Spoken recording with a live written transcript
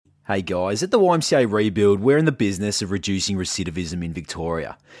Hey guys, at the YMCA Rebuild, we're in the business of reducing recidivism in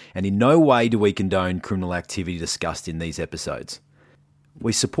Victoria, and in no way do we condone criminal activity discussed in these episodes.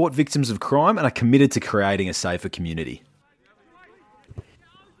 We support victims of crime and are committed to creating a safer community.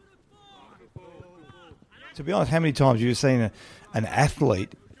 To be honest, how many times have you seen an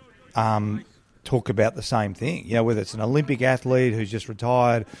athlete talk about the same thing? You know, whether it's an Olympic athlete who's just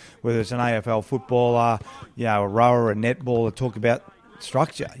retired, whether it's an AFL footballer, you know, a rower, a netballer, talk about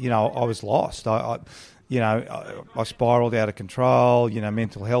structure. You know, I was lost. I spiraled out of control, you know,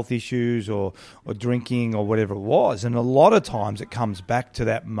 mental health issues or drinking or whatever it was. And a lot of times it comes back to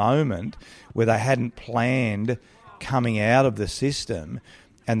that moment where they hadn't planned coming out of the system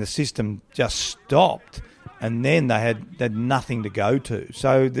and the system just stopped. And then they had nothing to go to.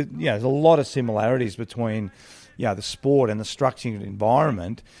 So, there's a lot of similarities between, the sport and the structured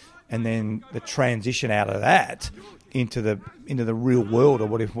environment, and then the transition out of that into the real world, or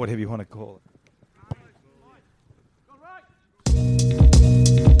whatever you want to call it.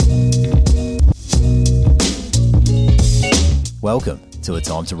 Welcome to A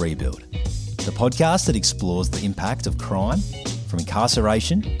Time to Rebuild, the podcast that explores the impact of crime, from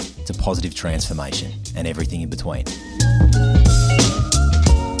incarceration to positive transformation, and everything in between.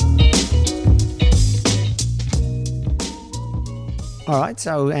 All right,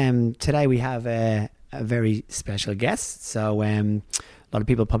 so today we have a very special guest. So a lot of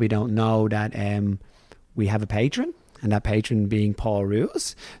people probably don't know that we have a patron, and that patron being Paul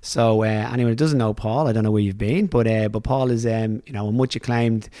Rules. So anyone who doesn't know Paul, I don't know where you've been, but Paul is a much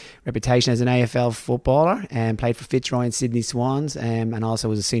acclaimed reputation as an AFL footballer, and played for Fitzroy and Sydney Swans, and also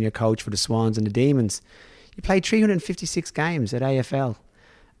was a senior coach for the Swans and the Demons. You played 356 games at AFL,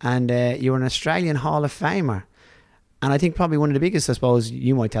 and you were an Australian Hall of Famer. And I think probably one of the biggest, I suppose,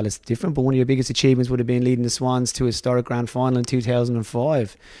 you might tell us different, but one of your biggest achievements would have been leading the Swans to a historic grand final in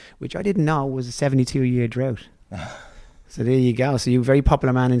 2005, which I didn't know was a 72-year drought. So there you go. So you're a very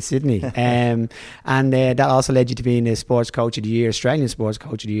popular man in Sydney. And that also led you to being the Sports Coach of the Year, Australian Sports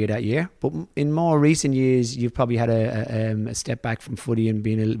Coach of the Year that year. But in more recent years, you've probably had a step back from footy and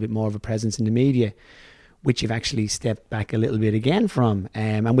being a little bit more of a presence in the media, which you've actually stepped back a little bit again from.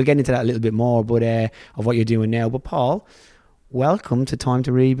 And we'll get into that a little bit more, but of what you're doing now. But Paul, welcome to Time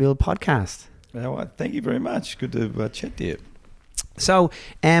to Rebuild podcast. Well, thank you very much. Good to chat to you. So,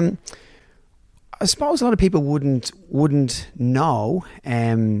 I suppose a lot of people wouldn't know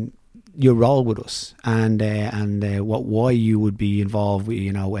your role with us and why you would be involved with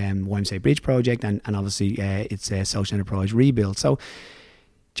YMCA Bridge Project and obviously it's a social enterprise rebuild. So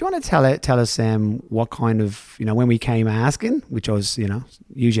do you want to tell us what kind of, when we came asking, which was,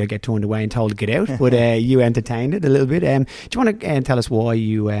 usually I get turned away and told to get out, but you entertained it a little bit. Do you want to tell us why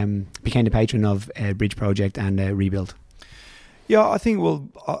you became the patron of Bridge Project and Rebuild? Yeah, I think,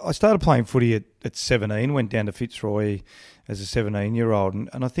 I started playing footy at 17, went down to Fitzroy as a 17-year-old.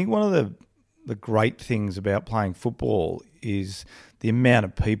 And I think one of the great things about playing football is the amount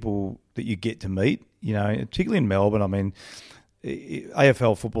of people that you get to meet, particularly in Melbourne. I mean,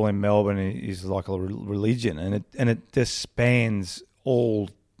 AFL football in Melbourne is like a religion, and it just spans all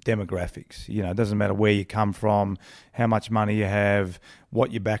demographics. It doesn't matter where you come from, how much money you have,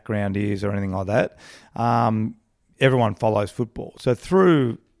 what your background is, or anything like that. Everyone follows football. So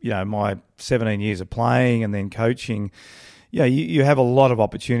through my 17 years of playing and then coaching, you have a lot of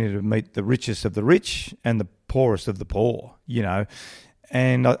opportunity to meet the richest of the rich and the poorest of the poor.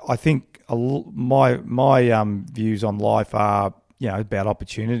 And I think my views on life are about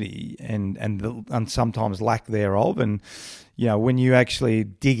opportunity and sometimes lack thereof. And when you actually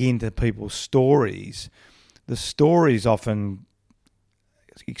dig into people's stories, the stories often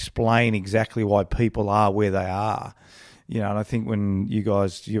explain exactly why people are where they are. And I think when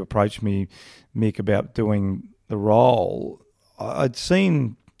you approached me, Mick, about doing the role, I'd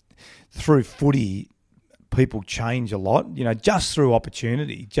seen through footy people change a lot, just through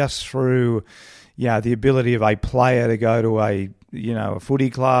opportunity, just through, the ability of a player to go to a footy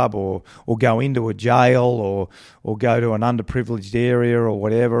club or go into a jail or go to an underprivileged area or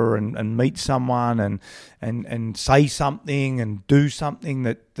whatever and meet someone and say something and do something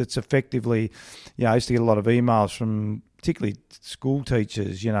that's effectively, I used to get a lot of emails from particularly school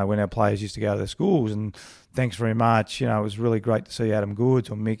teachers, when our players used to go to their schools, and thanks very much. It was really great to see Adam Goods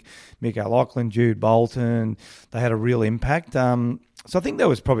or Mick O'Loughlin, Jude Bolton. They had a real impact. So I think that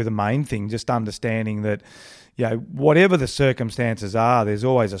was probably the main thing, just understanding that, whatever the circumstances are, there's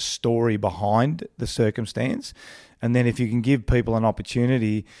always a story behind the circumstance. And then if you can give people an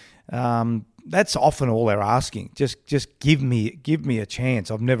opportunity That's often all they're asking. Just give me a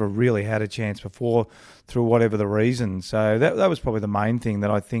chance. I've never really had a chance before through whatever the reason. So that was probably the main thing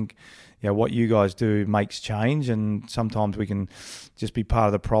that I think, what you guys do makes change, and sometimes we can just be part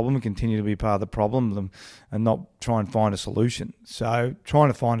of the problem and continue to be part of the problem and not try and find a solution. So trying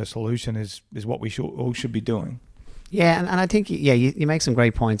to find a solution is what we all should be doing. Yeah, and I think, you make some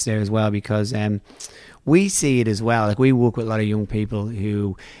great points there as well, because we see it as well. Like, we work with a lot of young people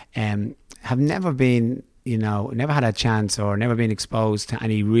who have never been, never had a chance or never been exposed to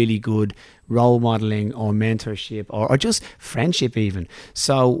any really good role modeling or mentorship or just friendship even.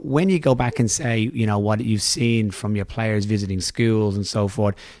 So when you go back and say, what you've seen from your players visiting schools and so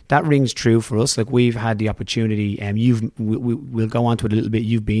forth, that rings true for us. Like, we've had the opportunity, and we'll go on to it a little bit.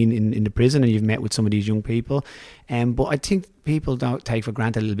 You've been in the prison and you've met with some of these young people. But I think people don't take for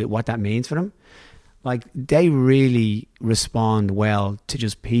granted a little bit what that means for them. Like, they really respond well to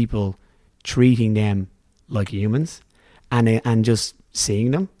just people treating them like humans and just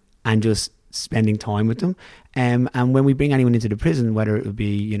seeing them and just spending time with them. And when we bring anyone into the prison, whether it would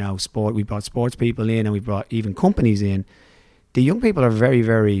be, sport, we brought sports people in and we brought even companies in, the young people are very,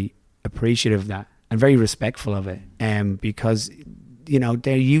 very appreciative of that and very respectful of it. Because,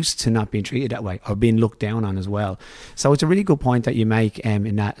 they're used to not being treated that way or being looked down on as well. So it's a really good point that you make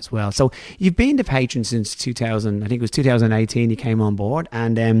in that as well. So you've been the patron since 2000, I think it was 2018 you came on board.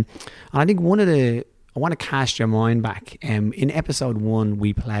 And I think I want to cast your mind back. In episode 1,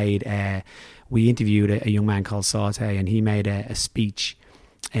 we interviewed a young man called Saute, and he made a speech,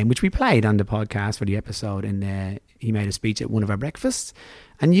 which we played on the podcast for the episode. And he made a speech at one of our breakfasts.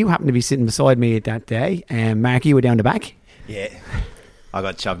 And you happened to be sitting beside me at that day. Mark, you were down the back. Yeah. I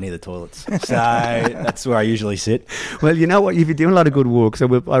got shoved near the toilets. So that's where I usually sit. Well, you know what? You've been doing a lot of good work.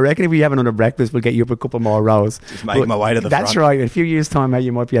 So I reckon if we have another breakfast, we'll get you up a couple more rows. Just make my way to the front. That's right. In a few years' time, mate,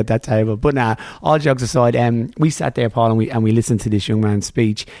 you might be at that table. But all jokes aside, we sat there, Paul, and we listened to this young man's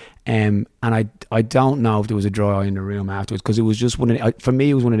speech. And I don't know if there was a dry eye in the room afterwards, because it was just for me,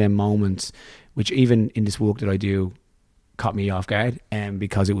 it was one of them moments which even in this work that I do caught me off guard,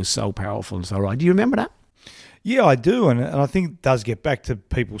 because it was so powerful and so right. Do you remember that? Yeah, I do, and I think it does get back to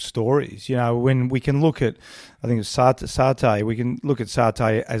people's stories. When we can look at, I think it's Saute, we can look at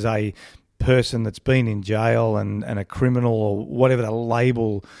Saute as a person that's been in jail and a criminal or whatever the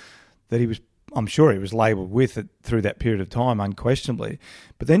label that he was, I'm sure he was labelled with it through that period of time, unquestionably.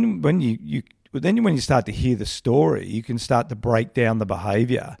 But then when you start to hear the story, you can start to break down the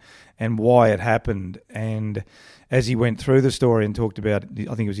behaviour and why it happened. And as he went through the story and talked about, I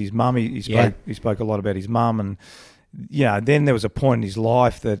think it was his mum, he spoke a lot about his mum. And, then there was a point in his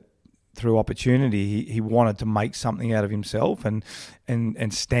life that through opportunity, he wanted to make something out of himself and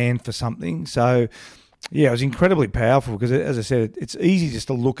stand for something. So, yeah, it was incredibly powerful because, as I said, it's easy just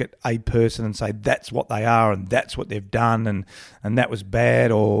to look at a person and say that's what they are and that's what they've done and that was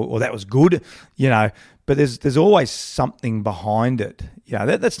bad or that was good, But there's always something behind it.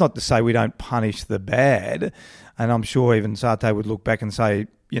 That's not to say we don't punish the bad. And I'm sure even Saute would look back and say,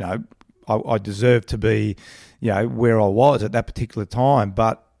 I deserve to be, where I was at that particular time.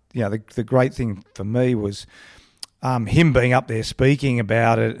 But, the great thing for me was him being up there speaking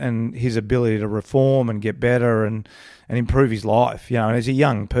about it and his ability to reform and get better and improve his life. And as a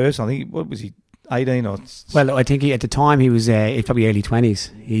young person, I think, what was he, 18 or... Well, I think at the time he was probably early 20s.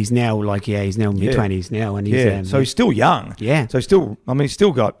 He's now he's now mid-20s now. And he's, so he's still young. Yeah. So he's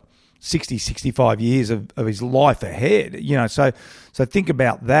still got 60, 65 years of his life ahead. So think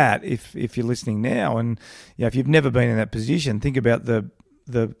about that if you're listening now. And if you've never been in that position, think about the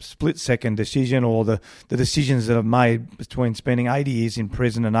split-second decision or the decisions that are made between spending 80 years in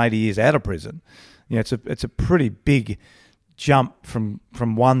prison and 80 years out of prison. It's a pretty big jump from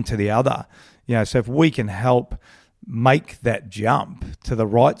one to the other. So if we can help make that jump to the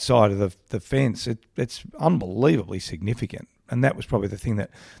right side of the fence, it's unbelievably significant. And that was probably the thing that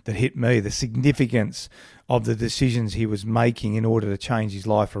hit me, the significance of the decisions he was making in order to change his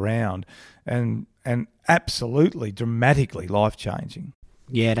life around, and absolutely dramatically life-changing.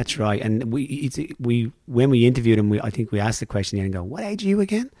 Yeah, that's right. And we when we interviewed him, I think we asked the question and go, "What age are you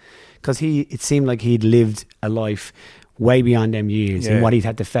again?" Because it seemed like he'd lived a life way beyond them years and what he'd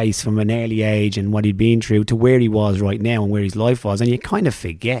had to face from an early age and what he'd been through to where he was right now and where his life was. And you kind of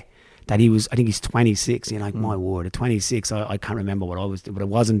forget that I think he's 26. You're like, my word, at 26, I can't remember what I was doing, but I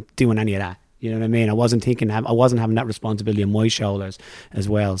wasn't doing any of that. You know what I mean? I wasn't having that responsibility on my shoulders as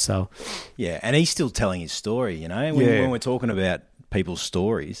well. So, yeah, and he's still telling his story, when we're talking about people's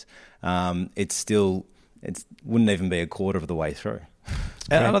stories, it wouldn't even be a quarter of the way through.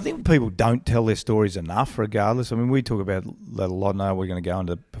 And I think people don't tell their stories enough, regardless. I mean, we talk about that a lot now. We're going to go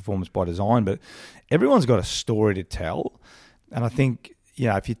into performance by design, but everyone's got a story to tell. And I think,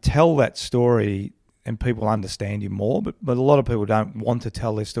 if you tell that story and people understand you more, but a lot of people don't want to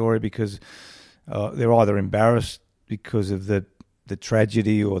tell their story because they're either embarrassed because of the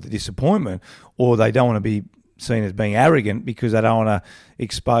tragedy or the disappointment, or they don't want to be seen as being arrogant because they don't want to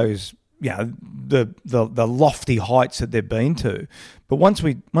expose the lofty heights that they've been to. But once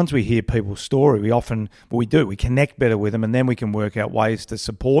we hear people's story, we connect better with them, and then we can work out ways to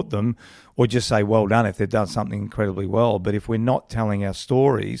support them or just say well done if they've done something incredibly well. But if we're not telling our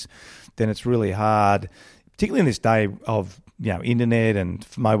stories, then it's really hard, particularly in this day of internet and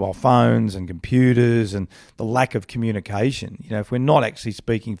mobile phones and computers and the lack of communication. If we're not actually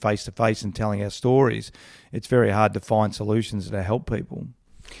speaking face to face and telling our stories, it's very hard to find solutions that help people.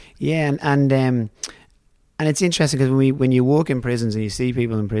 Yeah, and it's interesting because when you walk in prisons and you see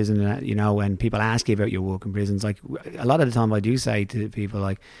people in prison, and people ask you about your work in prisons, like a lot of the time I do say to people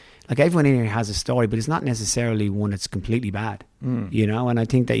like everyone in here has a story, but it's not necessarily one that's completely bad, And I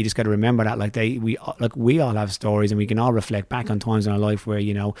think that you just got to remember that we all have stories, and we can all reflect back on times in our life where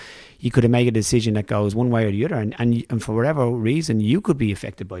you could have made a decision that goes one way or the other, and for whatever reason you could be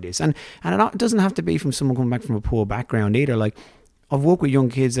affected by this, and it doesn't have to be from someone coming back from a poor background either. Like, I've worked with young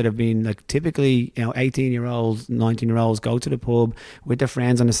kids that have been like typically 18-year-olds, 19-year-olds go to the pub with their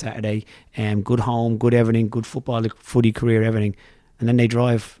friends on a Saturday, good home, good everything, good football, footy career, everything, and then they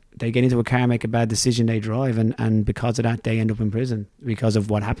get into a car, make a bad decision, they drive, and because of that they end up in prison because of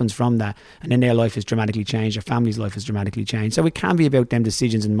what happens from that, and then their life is dramatically changed, their family's life is dramatically changed. So it can be about them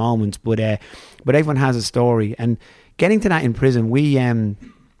decisions and moments, but everyone has a story. And getting to that in prison, we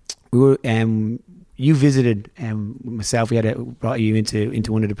were you visited myself. We brought you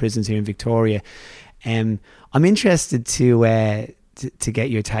into one of the prisons here in Victoria. I'm interested to get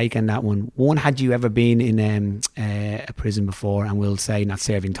your take on that one. One, had you ever been in a prison before? And we'll say not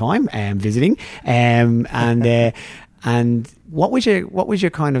serving time, visiting. And what was your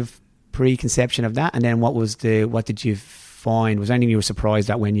kind of preconception of that? And then what did you find? Was there anything you were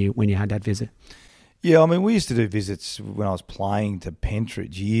surprised at when you had that visit? Yeah, I mean, we used to do visits when I was playing to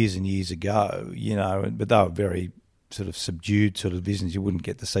Pentridge years and years ago, but they were very sort of subdued sort of visits. You wouldn't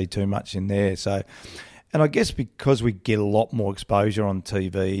get to see too much in there. So, and I guess because we get a lot more exposure on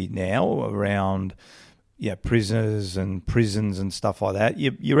TV now around prisoners and prisons and stuff like that,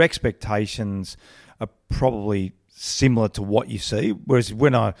 your expectations are probably similar to what you see. Whereas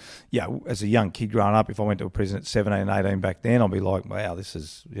when as a young kid growing up, if I went to a prison at 17 and 18 back then, I'd be like, wow, this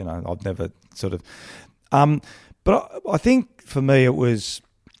is, I've never sort of... but I think for me it was,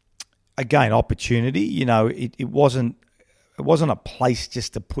 again, opportunity. It wasn't a place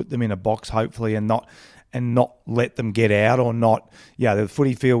just to put them in a box, hopefully, and not let them get out or not. The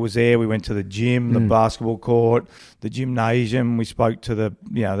footy field was there. We went to the gym, the basketball court, the gymnasium. We spoke to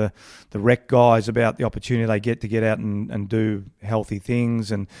the rec guys about the opportunity they get to get out and do healthy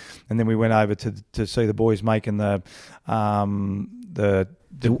things. And then we went over to see the boys making the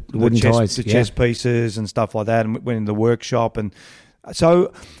wooden toys, the chess pieces and stuff like that, and went in the workshop. And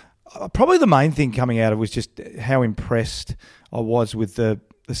so probably the main thing coming out of it was just how impressed I was with the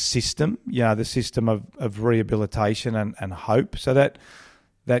system, the system of rehabilitation and hope. So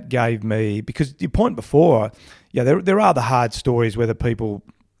that gave me, because your point before, there are the hard stories where the people,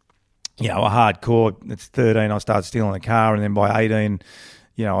 are hardcore. It's 13, I started stealing a car, and then by 18,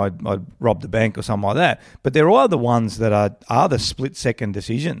 I'd robbed the bank or something like that. But there are the ones that are the split-second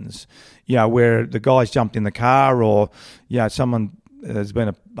decisions, where the guys jumped in the car, or, someone, there's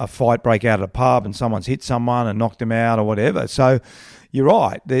been a fight break out at a pub and someone's hit someone and knocked them out or whatever. So you're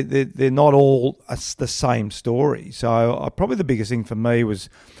right. They're not all the same story. So probably the biggest thing for me was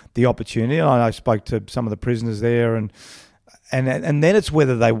the opportunity. And I spoke to some of the prisoners there, and then it's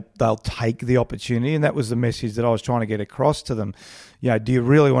whether they'll take the opportunity. And that was the message that I was trying to get across to them. Do you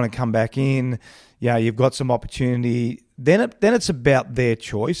really want to come back in? You've got some opportunity. Then it's about their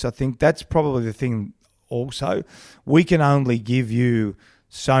choice. I think that's probably the thing also. We can only give you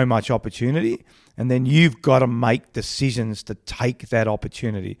so much opportunity, and then you've got to make decisions to take that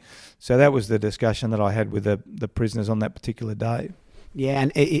opportunity. So that was the discussion that I had with the prisoners on that particular day. Yeah,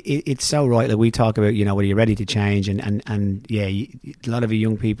 and it's so right. Like, we talk about, whether you're ready to change, and a lot of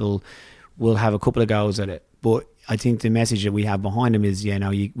young people will have a couple of goes at it. But I think the message that we have behind them is,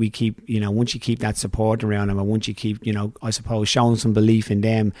 we keep, once you keep that support around them, and once you keep, I suppose, showing some belief in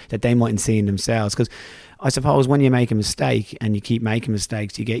them that they mightn't see in themselves. Because I suppose when you make a mistake and you keep making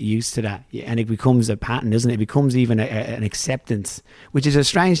mistakes, you get used to that. And it becomes a pattern, doesn't it? It becomes even an acceptance, which is a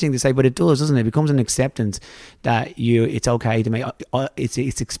strange thing to say, but it does, doesn't it? It becomes an acceptance that it's okay to make,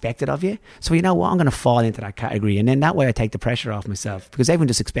 it's expected of you. So you know what, I'm going to fall into that category. And then that way I take the pressure off myself, because everyone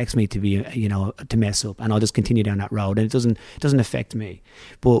just expects me to be, to mess up, and I'll just continue down that road, and it doesn't affect me.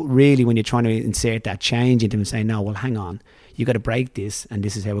 But really, when you're trying to insert that change into them and say, no, well, hang on, you got to break this, and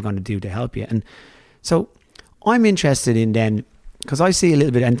this is how we're going to do to help you. And so I'm interested in then, because I see a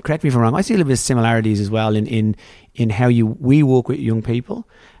little bit, and correct me if I'm wrong, I see a little bit of similarities as well in how we work with young people,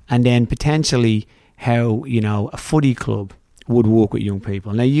 and then potentially how, a footy club would work with young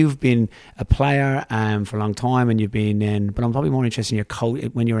people. Now, you've been a player for a long time, and you've been in, but I'm probably more interested in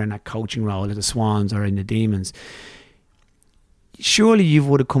when you're in that coaching role at the Swans or in the Demons. Surely you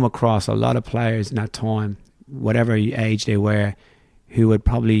would have come across a lot of players in that time, whatever age they were, who had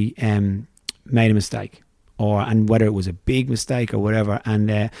probably made a mistake, and whether it was a big mistake or whatever.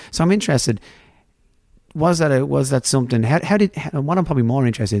 And so I'm interested, was that something, what I'm probably more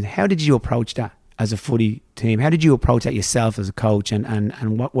interested in, how did you approach that as a footy team? How did you approach that yourself as a coach,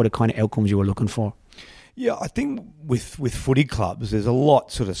 and what were the kind of outcomes you were looking for? Yeah, I think with footy clubs, there's a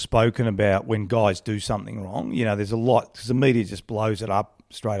lot sort of spoken about when guys do something wrong. There's a lot, because the media just blows it up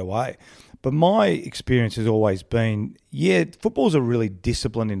straight away. But my experience has always been, football's a really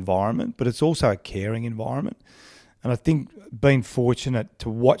disciplined environment, but it's also a caring environment. And I think being fortunate to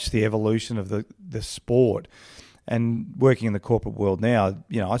watch the evolution of the sport, and working in the corporate world now,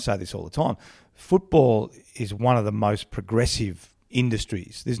 I say this all the time, football is one of the most progressive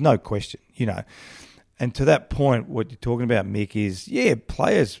industries. There's no question, And to that point, what you're talking about, Mick, is,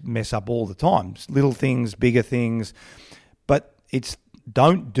 players mess up all the time. Little things, bigger things. But it's,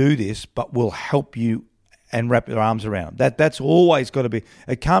 don't do this, but we'll help you, and wrap your arms around them. That's always got to be.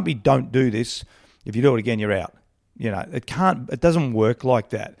 It can't be, don't do this. If you do it again, you're out. It can't. It doesn't work like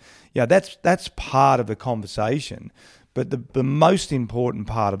that. That's part of the conversation. But the most important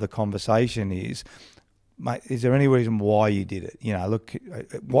part of the conversation is, mate, is there any reason why you did it? Look,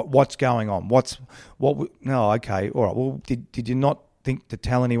 what's going on? No, okay, all right. Well, did you not think to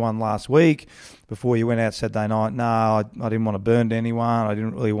tell anyone last week before you went out Saturday night? No, I didn't want to burn to anyone. I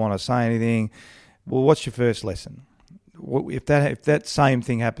didn't really want to say anything. Well, what's your first lesson? If that same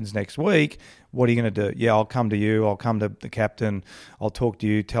thing happens next week, what are you going to do? I'll come to you. I'll come to the captain. I'll talk to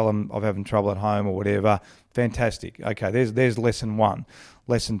you. Tell him I'm having trouble at home or whatever. Fantastic. Okay, there's lesson one.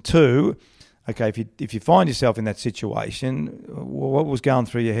 Lesson two. Okay, if you find yourself in that situation, what was going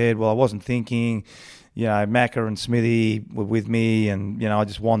through your head? Well, I wasn't thinking. Macca and Smithy were with me, and I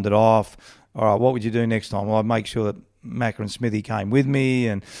just wandered off. All right, what would you do next time? Well, I'd make sure that Macca and Smithy came with me,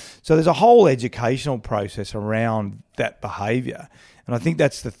 and so there's a whole educational process around that behaviour, and I think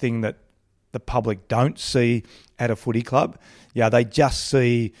that's the thing that the public don't see at a footy club. They just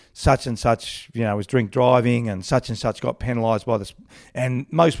see such and such, was drink driving, and such got penalised by this. And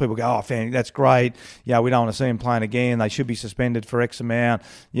most people go, oh, fan, that's great. We don't want to see him playing again. They should be suspended for X amount.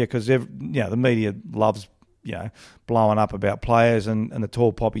 Because the media loves, blowing up about players and the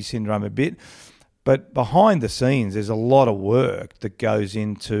tall poppy syndrome a bit. But behind the scenes, there's a lot of work that goes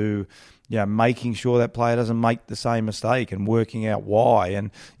into making sure that player doesn't make the same mistake, and working out why.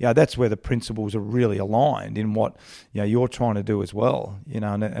 And that's where the principles are really aligned in what you're trying to do as well.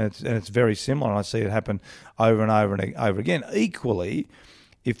 And it's very similar. And I see it happen over and over and over again. Equally,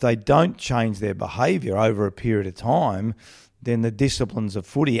 if they don't change their behaviour over a period of time, then the disciplines of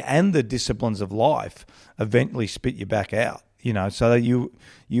footy and the disciplines of life eventually spit you back out. So that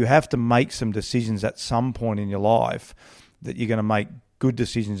you have to make some decisions at some point in your life that you're going to make good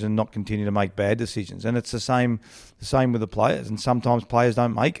decisions and not continue to make bad decisions. And it's the same with the players. And sometimes players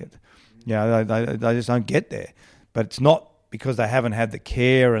don't make it. They just don't get there. But it's not because they haven't had the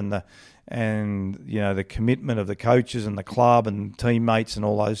care and the commitment of the coaches and the club and teammates and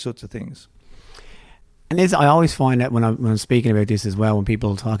all those sorts of things. And I always find that when I'm speaking about this as well, when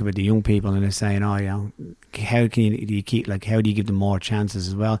people talk about the young people and they're saying, how do you give them more chances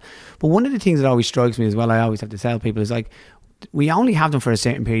as well? But one of the things that always strikes me as well, I always have to tell people, is we only have them for a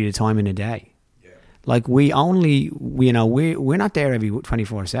certain period of time in a day. We're not there every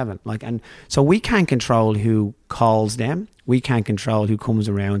 24/7. And so we can't control who calls them. We can't control who comes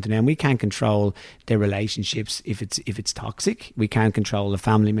around to them. We can't control their relationships if it's toxic. We can't control the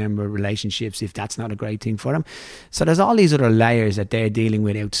family member relationships if that's not a great thing for them. So there's all these other layers that they're dealing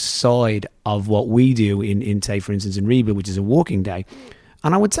with outside of what we do in say, for instance, in Rebuild, which is a working day.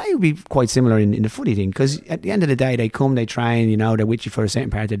 And I would say it would be quite similar in the footy thing, because at the end of the day, they come, they train, you know, they're with you for a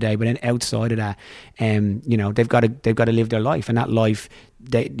certain part of the day, but then outside of that, you know, they've got to live their life, and that life,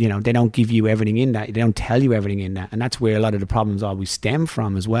 they don't give you everything in that, they don't tell you everything in that, and that's where a lot of the problems always stem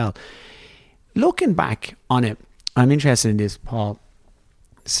from as well. Looking back on it, I'm interested in this, Paul.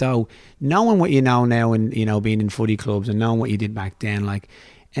 So knowing what you know now, and you know, being in footy clubs and knowing what you did back then, like,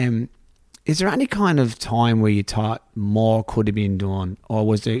 is there any kind of time where you thought more could have been done, or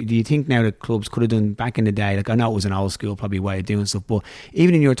was there? Do you think now that clubs could have done back in the day? Like, I know it was an old school probably way of doing stuff, but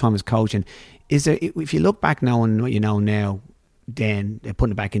even in your time as coaching, is there? If you look back knowing what you know now, then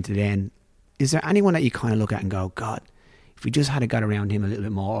putting it back into then, is there anyone that you kind of look at and go, God, if we just had got around him a little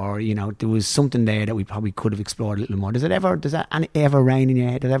bit more, or you know, there was something there that we probably could have explored a little more? Does that ever reign in your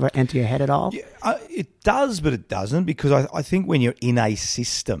head? Does it ever enter your head at all? Yeah, it does, but it doesn't, because I think when you're in a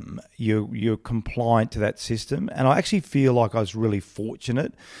system, you're compliant to that system. And I actually feel like I was really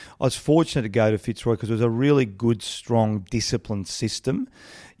fortunate. I was fortunate to go to Fitzroy because it was a really good, strong, disciplined system.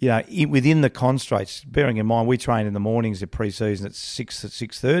 You know, within the constraints, bearing in mind we trained in the mornings at pre-season at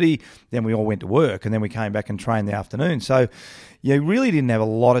 6:30, then we all went to work, and then we came back and trained in the afternoon. So you really didn't have a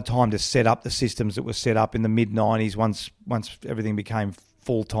lot of time to set up the systems that were set up in the mid-90s once everything became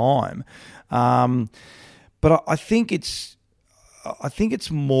full-time. But I think it's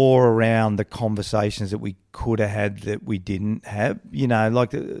more around the conversations that we could have had that we didn't have. You know,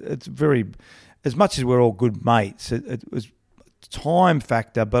 like, it's very, as much as we're all good mates, it was time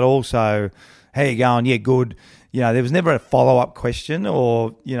factor, but also, how you going? Yeah, good. You know, there was never a follow-up question,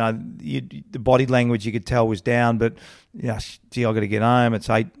 or, you know, the body language you could tell was down, but, you know, gee, I got to get home. It's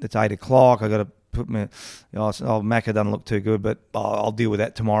 8 o'clock. I got to put my, Macca doesn't look too good, but I'll deal with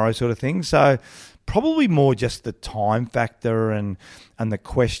that tomorrow, sort of thing. So probably more just the time factor and the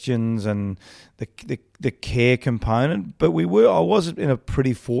questions and the care component. But I was in a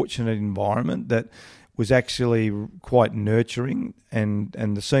pretty fortunate environment that was actually quite nurturing, and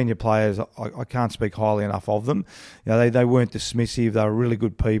the senior players, I can't speak highly enough of them. You know, they weren't dismissive. They were really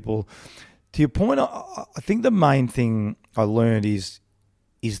good people. To your point, I think the main thing I learned is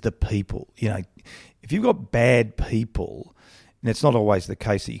the people. You know, if you've got bad people, and it's not always the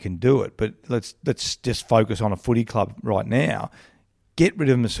case that you can do it, but let's just focus on a footy club right now. Get rid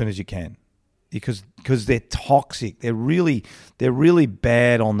of them as soon as you can, because they're toxic. They're really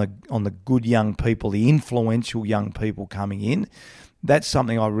bad on the good young people, the influential young people coming in. That's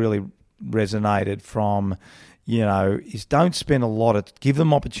something I really resonated from. You know, is don't spend a lot of, give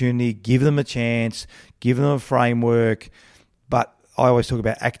them opportunity, give them a chance, give them a framework. But I always talk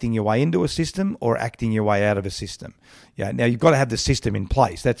about acting your way into a system or acting your way out of a system. Yeah, now you've got to have the system in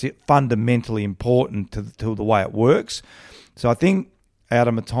place. That's fundamentally important to the way it works. So I think out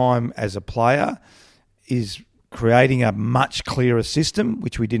of my time as a player is creating a much clearer system,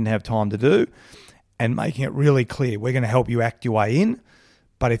 which we didn't have time to do, and making it really clear. We're going to help you act your way in,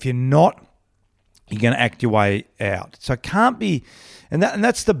 but if you're not, you're going to act your way out. So it can't be, and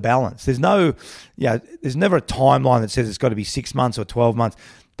that's the balance. There's never a timeline that says it's got to be 6 months or 12 months,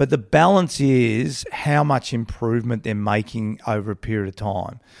 but the balance is how much improvement they're making over a period of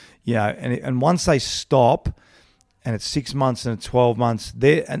time. You know, and once they stop, and it's 6 months and it's 12 months,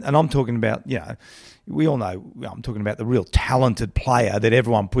 and I'm talking about, you know, we all know, I'm talking about the real talented player that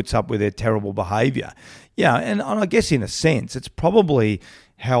everyone puts up with their terrible behaviour. Yeah, and I guess in a sense, it's probably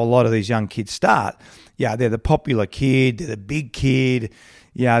how a lot of these young kids start. Yeah, they're the popular kid, they're the big kid.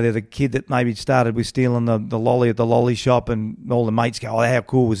 Yeah, they're the kid that maybe started with stealing the lolly at the lolly shop, and all the mates go, oh, how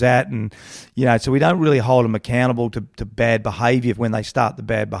cool was that? And, you know, so we don't really hold them accountable to bad behaviour when they start the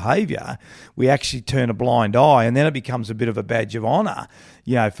bad behaviour. We actually turn a blind eye, and then it becomes a bit of a badge of honour,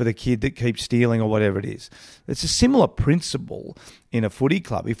 you know, for the kid that keeps stealing or whatever it is. It's a similar principle in a footy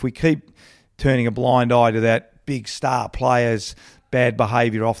club. If we keep turning a blind eye to that big star player's bad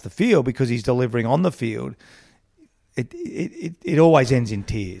behaviour off the field because he's delivering on the field, it always ends in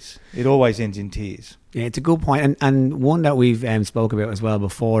tears. It always ends in tears. Yeah, it's a good point. And one that we've spoke about as well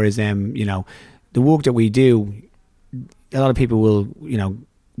before is, you know, the work that we do, a lot of people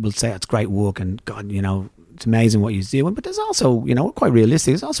will say it's great work and God, you know, it's amazing what you're doing. But there's also, you know, quite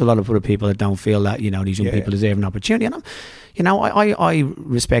realistic, there's also a lot of other people that don't feel that, you know, these young people deserve an opportunity. And I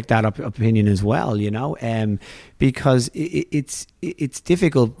respect that opinion as well, you know, because it's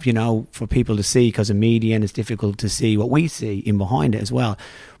difficult, you know, for people to see because of media, and it's difficult to see what we see in behind it as well.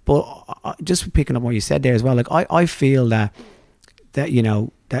 But just picking up what you said there as well, like I feel that you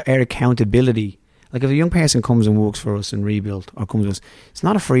know, that our accountability, like if a young person comes and works for us in Rebuild or comes to us, it's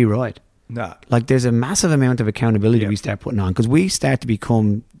not a free ride. No. Like there's a massive amount of accountability we start putting on, because we start to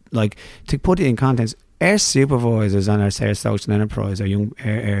become, like, to put it in context, our supervisors and our social enterprise, our young,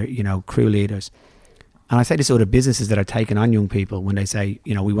 crew leaders, and I say this to other businesses that are taking on young people when they say,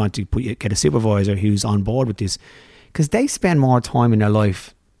 we want to get a supervisor who's on board with this, because they spend more time in their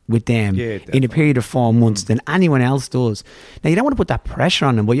life with them in a period of 4 months than anyone else does. Now, you don't want to put that pressure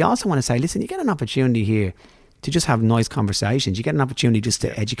on them, but you also want to say, listen, you get an opportunity here to just have nice conversations. You get an opportunity just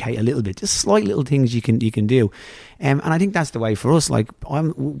to educate a little bit, just slight little things you can do. And I think that's the way for us. Like,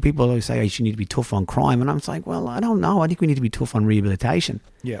 people always say, you need to be tough on crime. And I'm like, well, I don't know. I think we need to be tough on rehabilitation.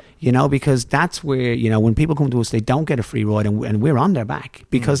 Yeah. Because that's where, when people come to us, they don't get a free ride and we're on their back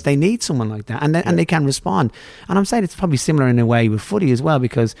because they need someone like that and they can respond. And I'm saying it's probably similar in a way with footy as well,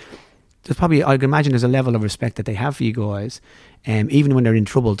 because there's probably, I can imagine there's a level of respect that they have for you guys, even when they're in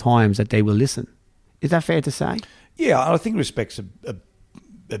troubled times, that they will listen. Is that fair to say? Yeah, I think respect's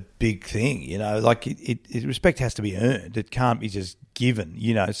a big thing. Like respect has to be earned. It can't be just given.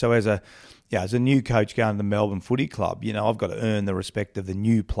 So as a new coach going to the Melbourne Footy Club, I've got to earn the respect of the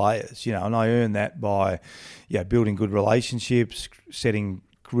new players. And I earn that by, building good relationships, setting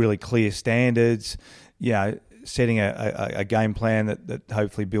really clear standards. Setting a game plan that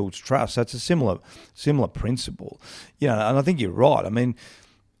hopefully builds trust. So it's a similar principle. And I think you're right. I mean,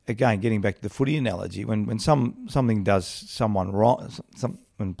 again, getting back to the footy analogy, when something does someone wrong,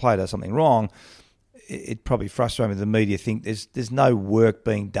 when a player does something wrong, it probably frustrates me. The media think there's no work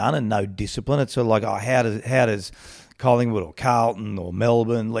being done and no discipline. It's sort of like, how does Collingwood or Carlton or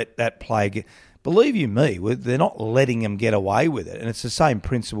Melbourne let that player get? Believe you me, they're not letting them get away with it. And it's the same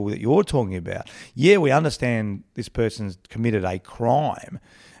principle that you're talking about. Yeah, we understand this person's committed a crime,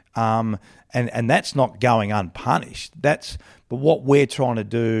 and that's not going unpunished. But what we're trying to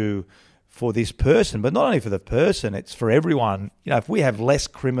do for this person, but not only for the person, it's for everyone. If we have less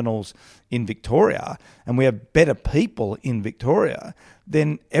criminals in Victoria and we have better people in Victoria,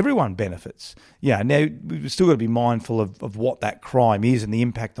 then everyone benefits. Now we've still got to be mindful of what that crime is and the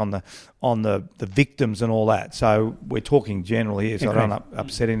impact on the victims and all that. So we're talking generally here, so I don't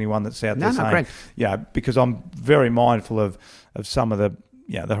upset anyone that's out there saying, because I'm very mindful of some of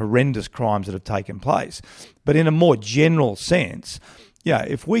the horrendous crimes that have taken place. But in a more general sense,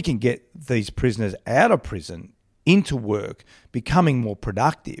 if we can get these prisoners out of prison, into work, becoming more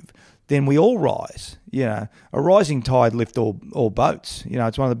productive, then we all rise. A rising tide lifts all boats.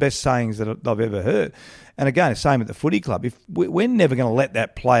 It's one of the best sayings that I've ever heard. And again, the same at the footy club. If we're never going to let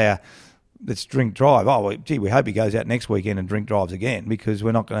that player that's drink drive, we hope he goes out next weekend and drink drives again, because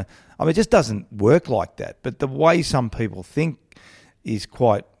we're not going to. It just doesn't work like that. But the way some people think is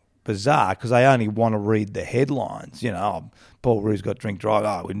quite bizarre, because they only want to read the headlines. Paul Roos got drink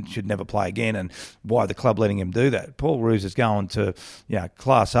drive. We should never play again. And why the club letting him do that? Paul Roos is going to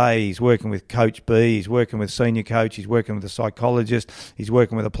Class A. He's working with Coach B. He's working with senior coach. He's working with a psychologist. He's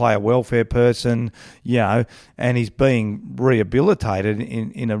working with a player welfare person. And he's being rehabilitated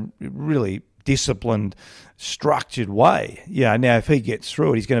in a really disciplined, structured way. Now if he gets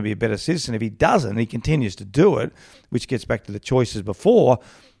through it, he's going to be a better citizen. If he doesn't, he continues to do it, which gets back to the choices before,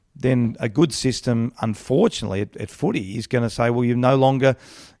 then a good system, unfortunately, at footy is going to say, well, you no longer,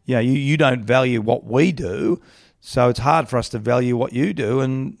 you don't value what we do, so it's hard for us to value what you do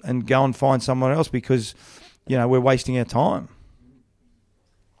and go and find someone else because, we're wasting our time.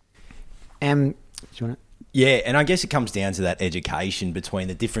 Do you want to? Yeah, and I guess it comes down to that education between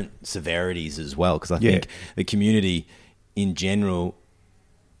the different severities as well, because I think the community in general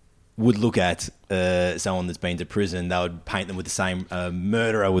would look at someone that's been to prison, they would paint them with the same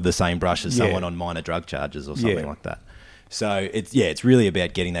murderer with the same brush as someone on minor drug charges or something like that. So it's really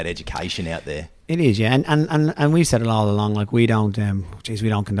about getting that education out there. It is, and we've said it all along. Like, we don't, we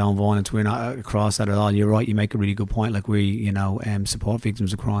don't condone violence. We're not across that at all. You're right. You make a really good point. Like, we, support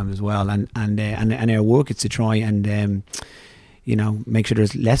victims of crime as well, and our work is to try and, make sure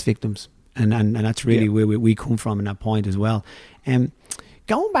there's less victims, and that's really where we come from in that point as well.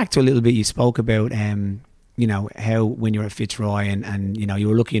 Going back to a little bit, you spoke about, how when you're at Fitzroy and you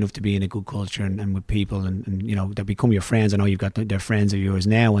were lucky enough to be in a good culture and with people and that become your friends. I know you've got they're friends of yours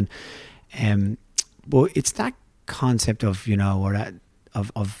now, but it's that concept of or that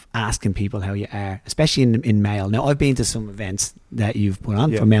of asking people how you are, especially in male. Now, I've been to some events that you've put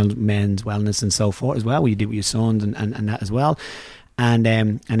on for men's wellness and so forth as well, where you did with your sons and that as well. And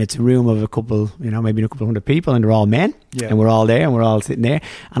it's a room of a couple, maybe a couple hundred people, and they're all men, and we're all there, and we're all sitting there.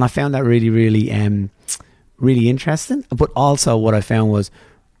 And I found that really, really, really interesting. But also, what I found was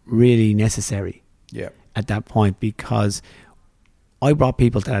really necessary. At that point, because I brought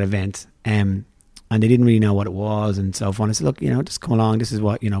people to that event, and they didn't really know what it was, and so forth. I said, look, just come along. This is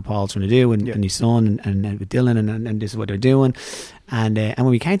what Paul's trying to do, and his son, and with Dylan, and this is what they're doing. And when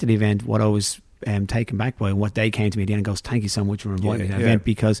we came to the event, what I was taken back by what they came to me at the end and goes, thank you so much for inviting me to that event,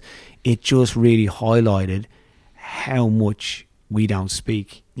 because it just really highlighted how much we don't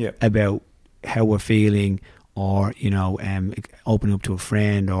speak about how we're feeling, or opening up to a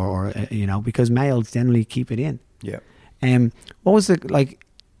friend, or because males generally keep it in. What was it like?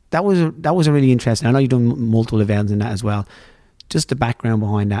 That was a really interesting. I know you've done multiple events in that as well. Just the background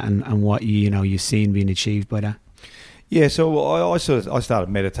behind that, and what you've seen being achieved by that. Yeah, so I started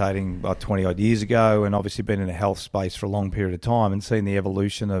meditating about 20 odd years ago, and obviously been in a health space for a long period of time, and seen the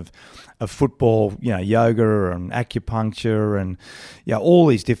evolution of football, yoga and acupuncture, and all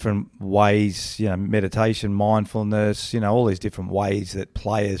these different ways, meditation, mindfulness, all these different ways that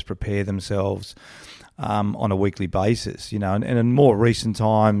players prepare themselves on a weekly basis, and in more recent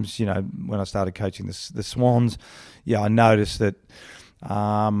times, when I started coaching the Swans, I noticed that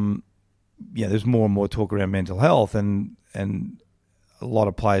there's more and more talk around mental health, and a lot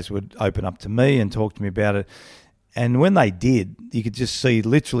of players would open up to me and talk to me about it. And when they did, you could just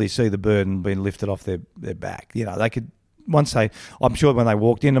literally see the burden being lifted off their back. They could, I'm sure when they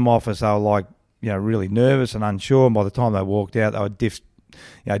walked into my office, they were like, really nervous and unsure. And by the time they walked out, they were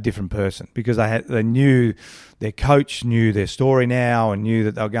a different person, because they knew their coach knew their story now, and knew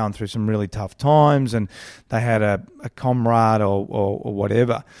that they were going through some really tough times, and they had a comrade or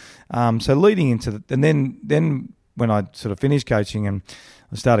whatever. So leading into and then when I sort of finished coaching, and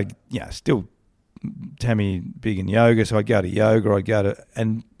I started, still Tammy big in yoga, so I'd go to yoga,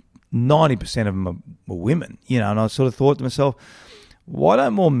 and 90% of them were women, and I sort of thought to myself, why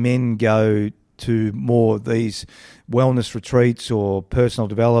don't more men go to more of these wellness retreats or personal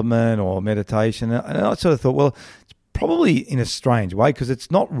development or meditation? And I sort of thought, well, it's probably in a strange way, because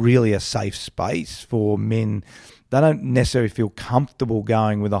it's not really a safe space for men. They don't necessarily feel comfortable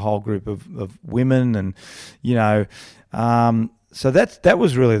going with a whole group of women, and so that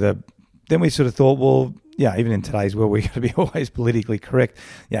was really then we sort of thought, well, even in today's world, we've got to be always politically correct.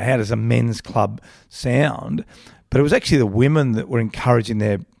 How does a men's club sound? But it was actually the women that were encouraging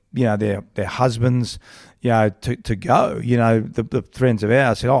their husbands, to go. The friends of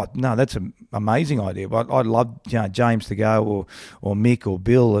ours said, "Oh no, that's an amazing idea. But I'd love James to go, or Mick or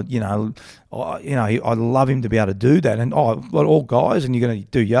Bill. I'd love him to be able to do that. And all guys, and you're going to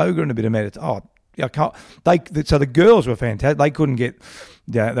do yoga and a bit of meditation. I can't." So the girls were fantastic. They couldn't get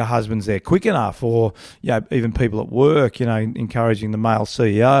the husbands there quick enough, or even people at work, encouraging the male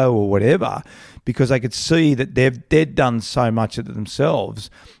CEO or whatever, because they could see that they'd done so much of it themselves,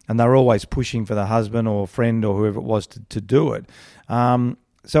 and they were always pushing for the husband or friend or whoever it was to do it.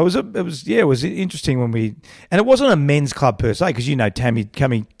 So it was interesting and it wasn't a men's club per se, because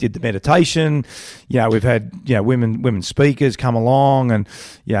Tammy did the meditation. We've had women speakers come along, and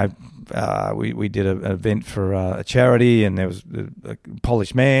we did an event for a charity, and there was a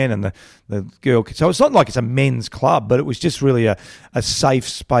Polish man and the girl. So it's not like it's a men's club, but it was just really a safe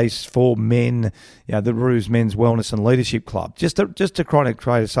space for men. The Ruse Men's Wellness and Leadership Club, just to try to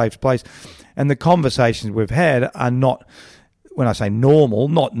create a safe place. And the conversations we've had are not, when I say normal,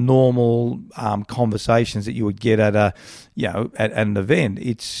 not normal conversations that you would get at at an event.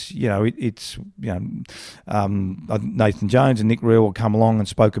 It's Nathan Jones and Nick Reel will come along and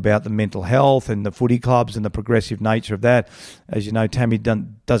spoke about the mental health and the footy clubs and the progressive nature of that. As you know, Tammy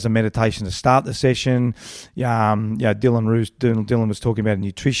does a meditation to start the session. Dylan was talking about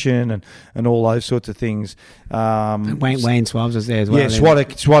nutrition and all those sorts of things. Wayne Swabs was there as well. Yeah,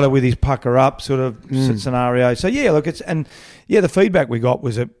 Swatter with his pucker up sort of scenario. So look, the feedback we got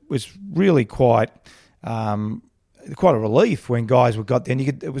was really quite a relief when guys got there.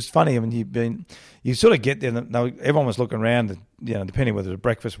 And it was funny when you sort of get there, and everyone was looking around, depending whether it was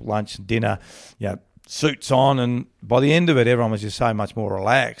breakfast, lunch, dinner, suits on, and by the end of it, everyone was just so much more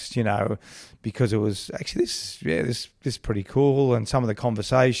relaxed, because it was actually this pretty cool, and some of the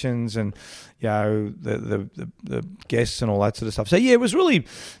conversations, and the guests and all that sort of stuff. So it was really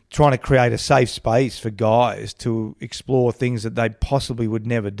trying to create a safe space for guys to explore things that they possibly would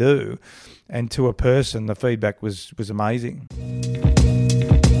never do, and to a person, the feedback was amazing.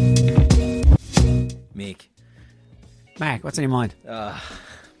 Mick. Mark, what's on your mind?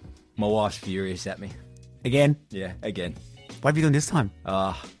 My wife's furious at me. Again? Yeah, again. What have you done this time?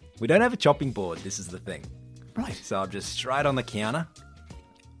 We don't have a chopping board, this is the thing. Right. So I'm just straight on the counter.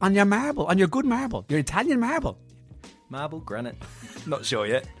 On your marble, on your good marble, your Italian marble. Marble, granite, not sure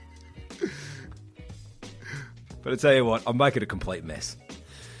yet. But I tell you what, I'm making a complete mess.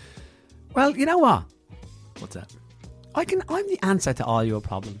 Well, you know what? What's that? I'm the answer to all your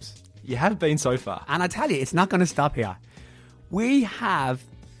problems. You have been so far. And I tell you, it's not going to stop here. We have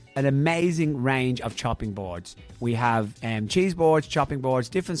an amazing range of chopping boards. We have cheese boards, chopping boards,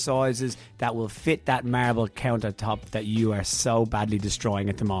 different sizes that will fit that marble countertop that you are so badly destroying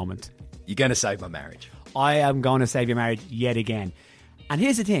at the moment. You're going to save my marriage. I am going to save your marriage yet again. And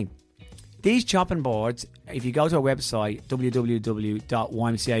here's the thing. These chopping boards, if you go to our website,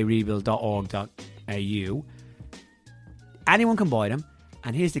 www.ymcarebuild.org.au, anyone can buy them.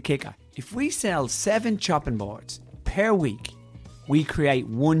 And here's the kicker. If we sell 7 chopping boards per week, we create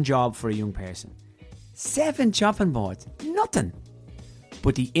 1 job for a young person. 7 chopping boards, nothing.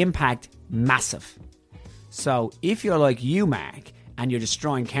 But the impact, massive. So if you're like you, Mark, and you're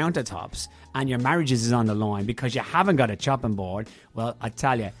destroying countertops and your marriage is on the line because you haven't got a chopping board, well, I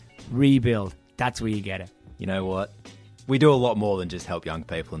tell you, Rebuild, that's where you get it. You know what? We do a lot more than just help young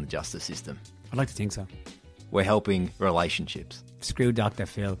people in the justice system. I'd like to think so. We're helping relationships. Screw Dr.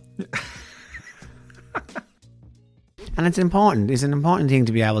 Phil. And it's important. It's an important thing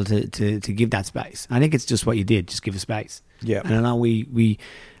to be able to give that space. I think it's just what you did. Just give a space. Yeah. And I know we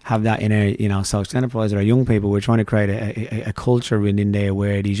have that in our social enterprise, or our young people. We're trying to create a culture within there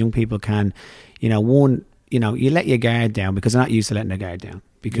where these young people can, you let your guard down, because they're not used to letting their guard down.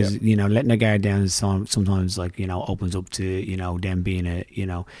 Because, letting their guard down is sometimes opens up to, them being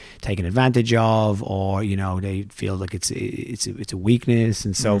taken advantage of, or, they feel like it's a weakness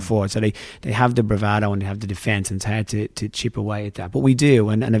and so forth. So they have the bravado and they have the defense, and it's hard to chip away at that. But we do.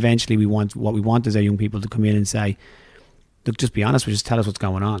 And eventually what we want is our young people to come in and say, look, just be honest with us, just tell us what's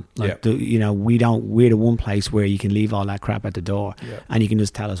going on. We're the one place where you can leave all that crap at the door, and you can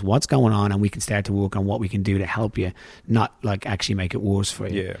just tell us what's going on, and we can start to work on what we can do to help you, not actually make it worse for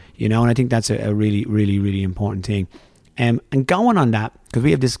you. And I think that's a really, really, really important thing. And going on that, because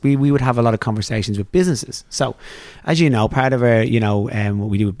we have this, we would have a lot of conversations with businesses. So, as you know, part of our, what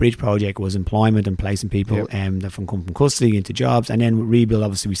we do with Bridge Project was employment and placing people that come from custody into jobs. And then with Rebuild,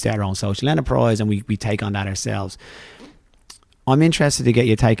 obviously, we start our own social enterprise, and we take on that ourselves. I'm interested to get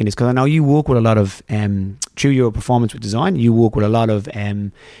your take on this, because I know you work with a lot of, through your performance with design, you work with a lot of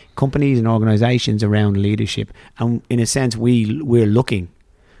companies and organisations around leadership. And in a sense, we're looking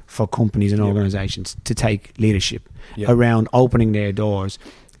for companies and organisations to take leadership around opening their doors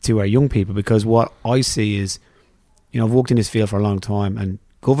to our young people. Because what I see is, I've worked in this field for a long time, and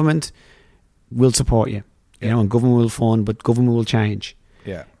government will support you, and government will fund, but government will change.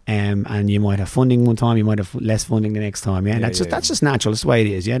 Yeah. And you might have funding one time, you might have less funding the next time. That's just natural. That's the way it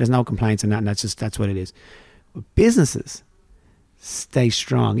is. There's no complaints on that, and that's what it is. But businesses stay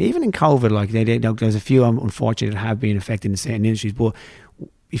strong, even in COVID. There's a few unfortunately that have been affected in certain industries, but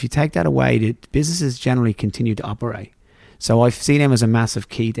if you take that away, the businesses generally continue to operate. So I see them as a massive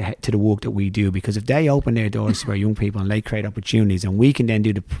key to the work that we do, because if they open their doors to our young people and they create opportunities, and we can then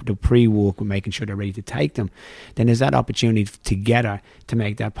do the pre-work with making sure they're ready to take them, then there's that opportunity together to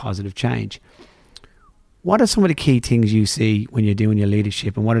make that positive change. What are some of the key things you see when you're doing your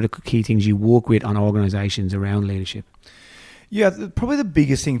leadership, and what are the key things you work with on organisations around leadership? Yeah, probably the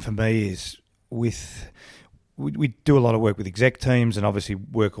biggest thing for me is we do a lot of work with exec teams, and obviously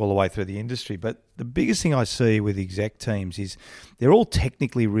work all the way through the industry. But the biggest thing I see with exec teams is they're all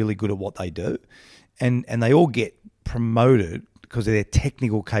technically really good at what they do, and they all get promoted because of their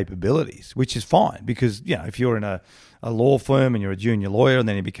technical capabilities, which is fine. Because, if you're in a law firm and you're a junior lawyer, and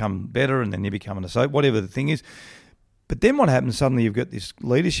then you become better, and then you become an associate, whatever the thing is. But then what happens, suddenly you've got this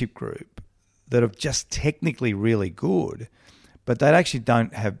leadership group that are just technically really good, but they actually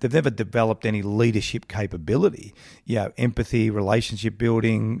they've never developed any leadership capability, empathy, relationship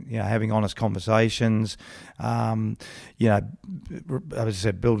building, having honest conversations, as I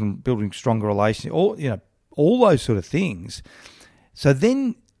said, building stronger relationships, all those sort of things. So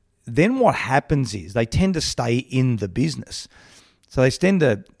then what happens is they tend to stay in the business. So they tend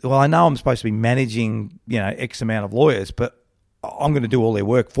to, I know I'm supposed to be managing, X amount of lawyers, but I'm going to do all their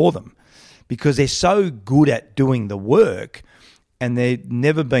work for them, because they're so good at doing the work, and they've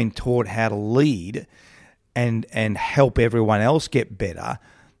never been taught how to lead and help everyone else get better,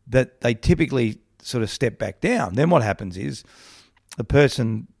 that they typically sort of step back down. Then what happens is the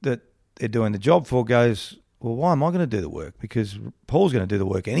person that they're doing the job for goes, well, why am I going to do the work? Because Paul's going to do the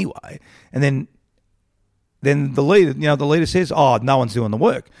work anyway. And then the leader says, oh, no one's doing the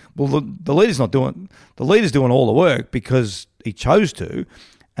work. Well, the leader's doing all the work because he chose to.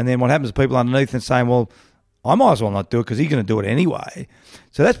 And then what happens is people underneath and saying, well, I might as well not do it because he's going to do it anyway.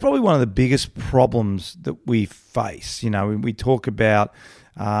 So that's probably one of the biggest problems that we face. We talk about,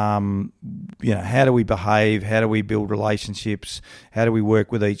 how do we behave? How do we build relationships? How do we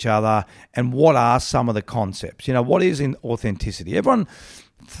work with each other? And what are some of the concepts? What is in authenticity? Everyone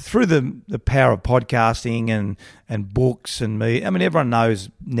through the power of podcasting and books and me, I mean, everyone knows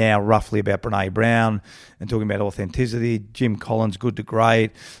now roughly about Brene Brown and talking about authenticity. Jim Collins, Good to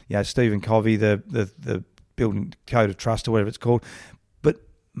Great. Stephen Covey, the Building Code of Trust or whatever it's called. But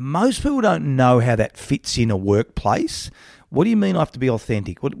most people don't know how that fits in a workplace. What do you mean I have to be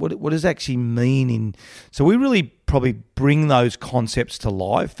authentic? What does it actually mean? So we really probably bring those concepts to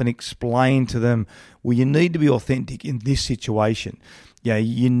life and explain to them, well, you need to be authentic in this situation.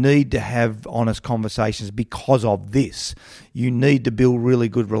 You need to have honest conversations because of this. You need to build really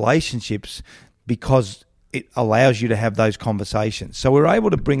good relationships because it allows you to have those conversations. So we're able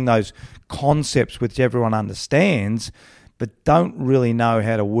to bring those concepts which everyone understands but don't really know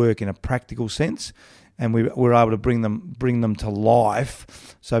how to work in a practical sense. And we're able to bring them to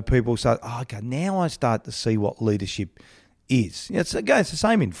life, so people say, okay, now I start to see what leadership is. It's the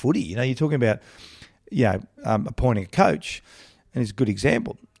same in footy. You're talking about appointing a coach, and it's a good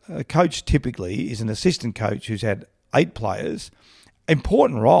example. A coach typically is an assistant coach who's had 8 players,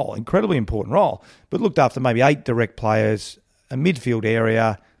 incredibly important role, but looked after maybe 8 direct players, a midfield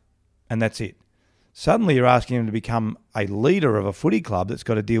area, and that's it. Suddenly you're asking him to become a leader of a footy club that's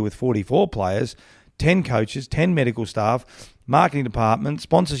got to deal with 44 players, 10 coaches, 10 medical staff, marketing department,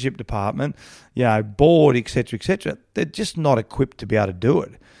 sponsorship department, board, etc., etc. They're just not equipped to be able to do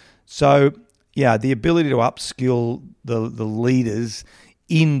it. So, the ability to upskill the leaders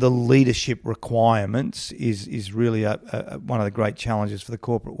in the leadership requirements is really one of the great challenges for the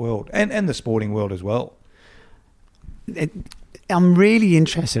corporate world and the sporting world as well. I'm really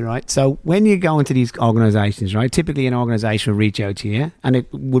interested, right? So when you go into these organizations, right, typically an organization will reach out to you, and it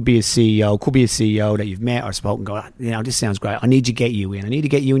would be could be a CEO that you've met or spoken, go, this sounds great. I need to get you in. I need to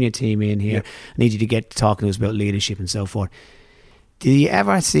get you and your team in here. Yep. I need you to get talking to us about leadership and so forth. Do you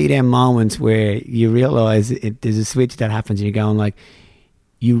ever see them moments where you realize there's a switch that happens and you're going like,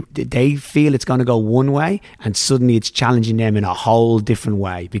 they feel it's going to go one way and suddenly it's challenging them in a whole different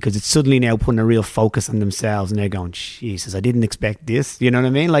way because it's suddenly now putting a real focus on themselves and they're going, Jesus, I didn't expect this. You know what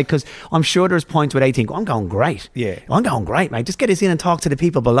I mean? Like, because I'm sure there's points where they think, I'm going great. Yeah. I'm going great, mate. Just get us in and talk to the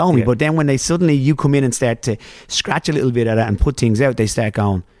people below me. Yeah. But then when you come in and start to scratch a little bit at it and put things out, they start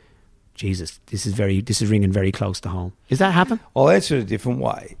going, Jesus, this is ringing very close to home. Does that happen? I'll answer it a different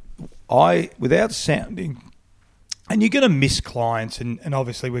way. Without sounding... And you're going to miss clients, and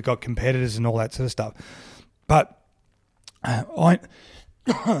obviously we've got competitors and all that sort of stuff. But I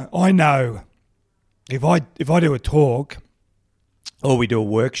know if I do a talk or we do a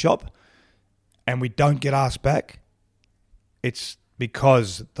workshop and we don't get asked back, it's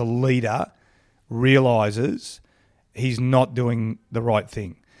because the leader realises he's not doing the right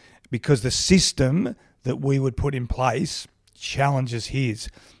thing. Because the system that we would put in place challenges his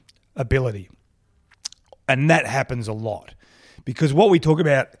ability. And that happens a lot because what we talk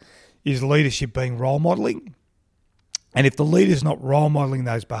about is leadership being role modelling. And if the leader's not role modelling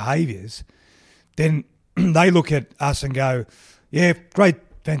those behaviours, then they look at us and go, yeah, great,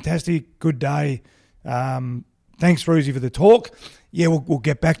 fantastic, good day. Thanks, Ruzi, for the talk. Yeah, we'll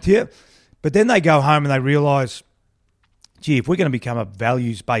get back to you. But then they go home and they realise, gee, if we're going to become a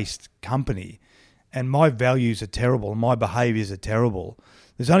values-based company and my values are terrible and my behaviours are terrible,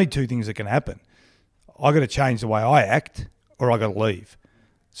 there's only 2 things that can happen. I got to change the way I act or I got to leave.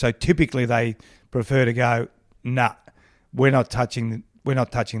 So typically they prefer to go, nah, we're not touching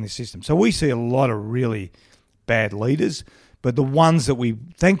the system. So we see a lot of really bad leaders, but the ones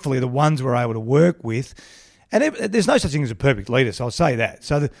we're able to work with, and there's no such thing as a perfect leader, so I'll say that.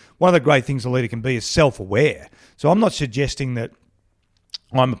 So one of the great things a leader can be is self-aware. So I'm not suggesting that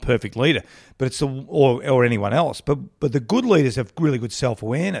I'm a perfect leader, but it's or anyone else. But the good leaders have really good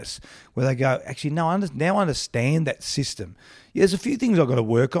self-awareness where they go, actually, no, I now understand that system. Yeah, there's a few things I've got to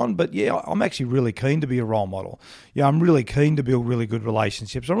work on, but yeah, I'm actually really keen to be a role model. Yeah, I'm really keen to build really good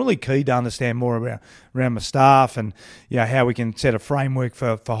relationships. I'm really keen to understand more around my staff and how we can set a framework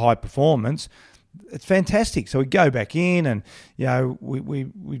for high performance. It's fantastic. So we go back in and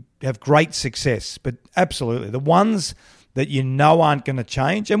we have great success. But absolutely, the ones that aren't going to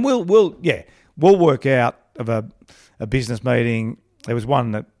change, and we'll work out of a business meeting. There was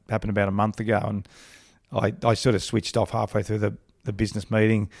one that happened about a month ago, and I sort of switched off halfway through the business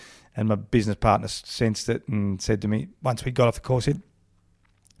meeting, and my business partner sensed it and said to me, once we got off the call, said,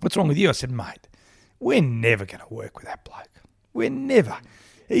 "What's wrong with you?" I said, "Mate, we're never going to work with that bloke.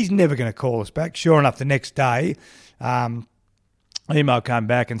 He's never going to call us back." Sure enough, the next day, email came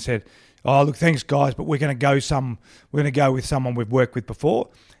back and said, "Oh, look, thanks, guys, but we're going to go with someone we've worked with before,"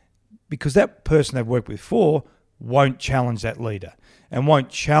 because that person they've worked with before won't challenge that leader and won't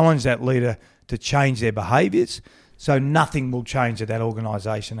challenge that leader to change their behaviours. So nothing will change at that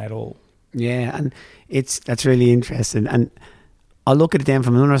organisation at all. Yeah, and that's really interesting. And I'll look at it then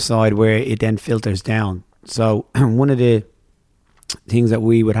from another side where it then filters down. So one of the things that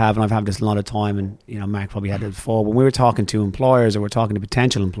we would have, and I've had this a lot of time, and Mark probably had it before, when we were talking to employers or we're talking to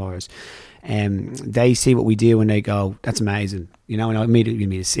potential employers, they see what we do and they go, that's amazing. And I meet a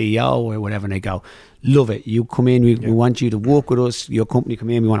CEO or whatever, and they go, love it. You come in, we want you to work with us. Your company come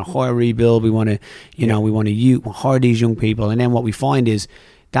in, we want to hire Rebuild. We want to, we want to hire these young people. And then what we find is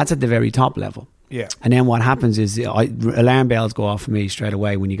that's at the very top level. Yeah. And then what happens is alarm bells go off for me straight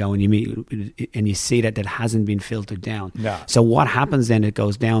away when you go and you meet and you see that hasn't been filtered down. No. So what happens then, it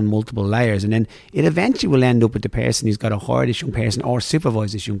goes down multiple layers, and then it eventually will end up with the person who's got to hire this young person or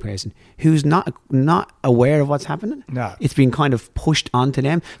supervise this young person who's not aware of what's happening. No. It's been kind of pushed onto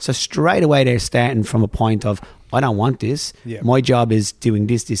them. So straight away they're starting from a point of, I don't want this. Yeah. My job is doing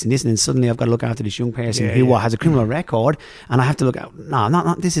this, and this, and then suddenly I've got to look after this young person who has a criminal record, and I have to look at,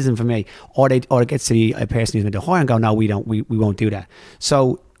 no, this isn't for me. Or it gets to a person who's going to hire and go, no, we won't do that.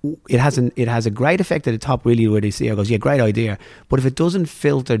 So it has a great effect at the top, really, where the CEO goes, yeah, great idea. But if it doesn't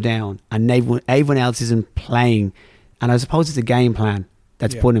filter down and everyone else isn't playing, and I suppose it's a game plan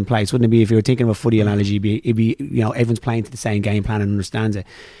that's put in place, wouldn't it be? If you were thinking of a footy analogy, it'd be everyone's playing to the same game plan and understands it.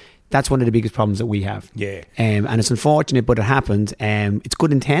 That's one of the biggest problems that we have. Yeah. And it's unfortunate, but it happened. It's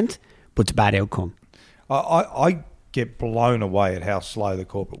good intent, but it's a bad outcome. I get blown away at how slow the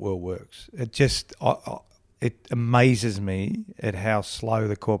corporate world works. It just it amazes me at how slow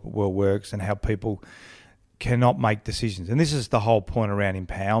the corporate world works and how people cannot make decisions. And this is the whole point around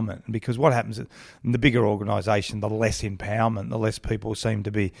empowerment. Because what happens in the bigger organisation, the less empowerment, the less people seem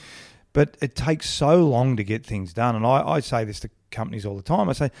to be. But it takes so long to get things done. And I say this to companies all the time.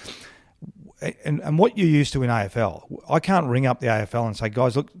 I say, and what you're used to in AFL, I can't ring up the AFL and say,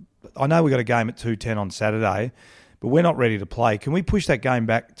 guys, look, I know we've got a game at 2:10 on Saturday, but we're not ready to play. Can we push that game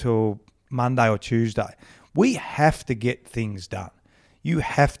back till Monday or Tuesday? We have to get things done. You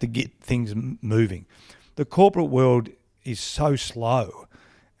have to get things moving. The corporate world is so slow.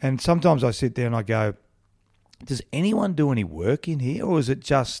 And sometimes I sit there and I go, does anyone do any work in here, or is it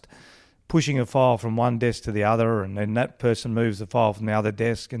just pushing a file from one desk to the other, and then that person moves the file from the other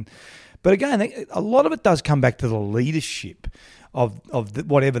desk? But again, a lot of it does come back to the leadership of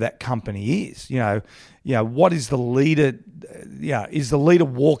whatever that company is. What is the leader? Is the leader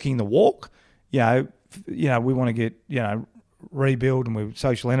walking the walk? We want to get Rebuild and we're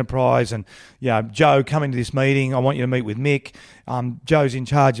social enterprise, and Joe, come into this meeting. I want you to meet with Mick. Joe's in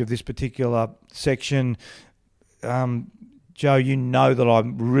charge of this particular section. Joe, you know that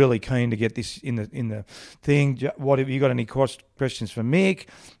I'm really keen to get this in the thing. What have you got? Any questions for Mick?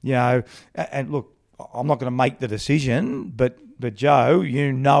 And look, I'm not going to make the decision, but Joe,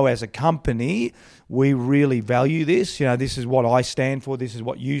 as a company, we really value this. This is what I stand for. This is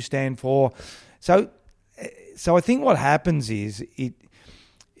what you stand for. So I think what happens is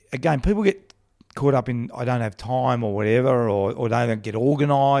people get caught up in, I don't have time or whatever, or they don't get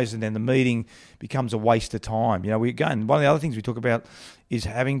organised, and then the meeting becomes a waste of time. One of the other things we talk about is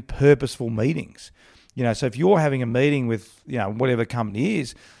having purposeful meetings. So if you're having a meeting with, whatever company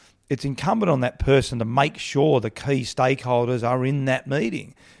is, it's incumbent on that person to make sure the key stakeholders are in that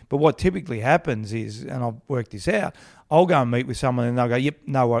meeting. But what typically happens is, and I've worked this out, I'll go and meet with someone and they'll go, yep,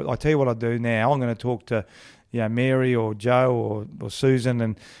 no, I'll tell you what I'll do now. I'm going to talk to Mary or Joe or Susan,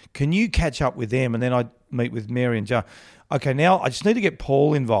 and can you catch up with them? And then I meet with Mary and Joe. Okay, now I just need to get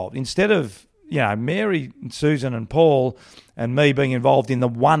Paul involved. Instead of, Mary, Susan and Paul and me being involved in the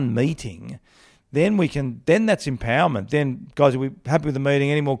one meeting, then that's empowerment. Then, guys, are we happy with the meeting?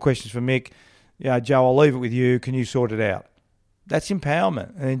 Any more questions for Mick? Joe, I'll leave it with you. Can you sort it out? That's empowerment.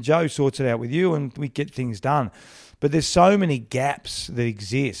 And then Joe sorts it out with you and we get things done. But there's so many gaps that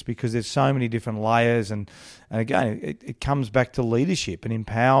exist because there's so many different layers. And again, it comes back to leadership and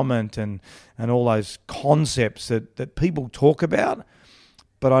empowerment and all those concepts that people talk about,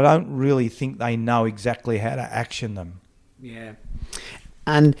 but I don't really think they know exactly how to action them. Yeah.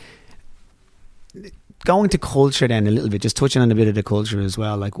 And going to culture then a little bit, just touching on a bit of the culture as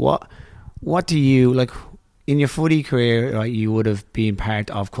well, like what do you, like in your footy career, right, you would have been part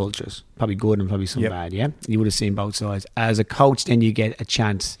of cultures, probably good and probably some bad, yeah? You would have seen both sides. As a coach, then you get a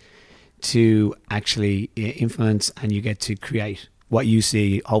chance to actually influence and you get to create what you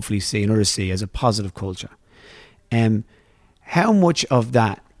see, hopefully see and others see as a positive culture. How much of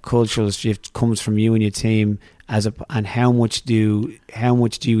that cultural shift comes from you and your team, and how much do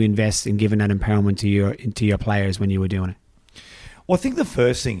you invest in giving that empowerment to your players when you were doing it? Well, I think the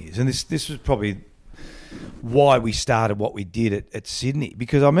first thing is, and this was probably why we started what we did at Sydney,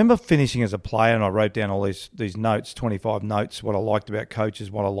 because I remember finishing as a player and I wrote down all these notes, 25 notes, what I liked about coaches,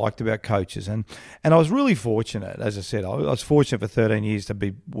 and I was really fortunate. As I said, I was fortunate for 13 years to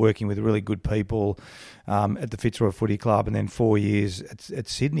be working with really good people at the Fitzroy Footy Club, and then 4 years at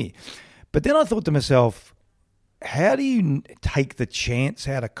Sydney. But then I thought to myself, how do you take the chance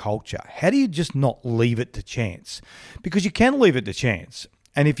out of culture? How do you just not leave it to chance? Because you can leave it to chance.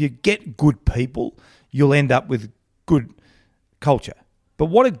 And if you get good people, you'll end up with good culture. But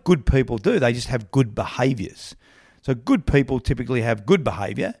what do good people do? They just have good behaviours. So good people typically have good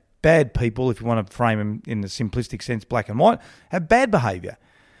behaviour. Bad people, if you want to frame them in the simplistic sense, black and white, have bad behaviour.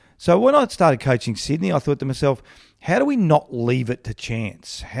 So when I started coaching Sydney, I thought to myself, how do we not leave it to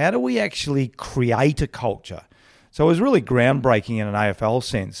chance? How do we actually create a culture? So it was really groundbreaking in an AFL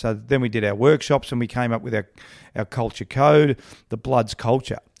sense. So then we did our workshops and we came up with our culture code, the Bloods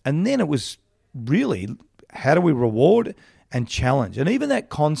culture. And then it was really, how do we reward and challenge? And even that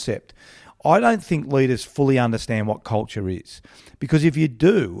concept, I don't think leaders fully understand what culture is. Because if you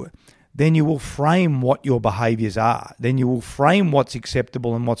do, then you will frame what your behaviours are. Then you will frame what's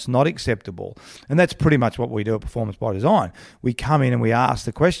acceptable and what's not acceptable. And that's pretty much what we do at Performance by Design. We come in and we ask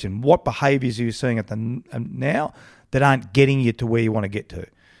the question, what behaviours are you seeing at the now that aren't getting you to where you want to get to?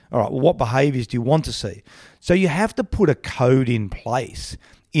 All right, well, what behaviours do you want to see? So you have to put a code in place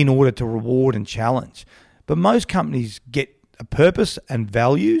in order to reward and challenge. But most companies get a purpose and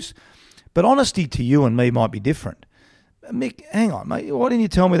values, but honesty to you and me might be different. Mick, hang on, mate. Why didn't you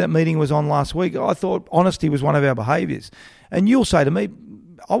tell me that meeting was on last week? I thought honesty was one of our behaviours. And you'll say to me,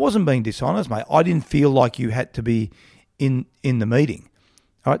 I wasn't being dishonest, mate. I didn't feel like you had to be in the meeting.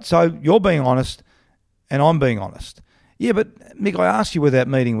 All right, so you're being honest and I'm being honest. Yeah, but Mick, I asked you where that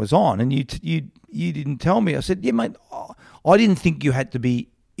meeting was on and you didn't tell me. I said, yeah, mate, I didn't think you had to be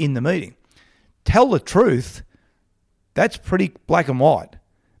in the meeting. Tell the truth. That's pretty black and white.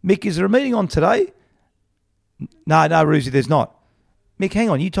 Mick, is there a meeting on today? No, Ruzi, there's not. Mick, hang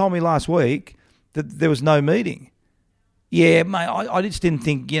on. You told me last week that there was no meeting. Yeah, mate, I just didn't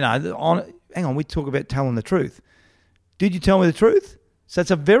think, hang on, we talk about telling the truth. Did you tell me the truth? So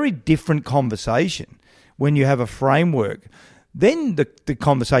it's a very different conversation when you have a framework. Then the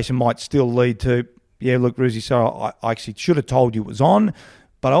conversation might still lead to, yeah, look, Ruzi, so I actually should have told you it was on,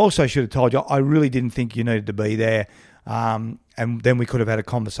 but I also should have told you I really didn't think you needed to be there, and then we could have had a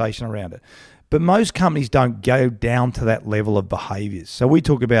conversation around it. But most companies don't go down to that level of behaviours. So we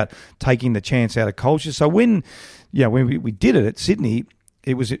talk about taking the chance out of culture. So when we did it at Sydney,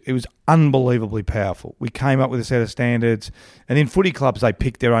 it was unbelievably powerful. We came up with a set of standards, and in footy clubs they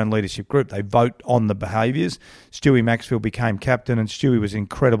pick their own leadership group. They vote on the behaviours. Stewie Maxfield became captain, and Stewie was an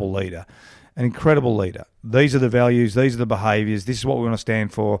incredible leader. These are the values. These are the behaviours. This is what we want to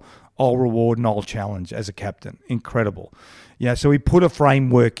stand for. I'll reward and I'll challenge as a captain. Incredible. So we put a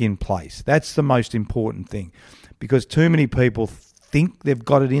framework in place. That's the most important thing, because too many people think they've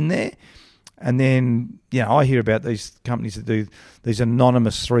got it in there. And then, I hear about these companies that do these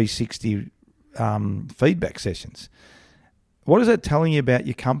anonymous 360 feedback sessions. What is that telling you about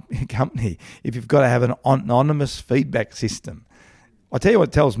your company if you've got to have an anonymous feedback system? I'll tell you what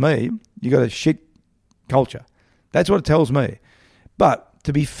it tells me. You got a shit culture. That's what it tells me. But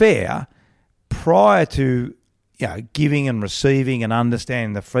to be fair, prior to giving and receiving and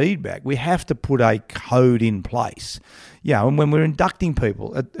understanding the feedback, we have to put a code in place. And when we're inducting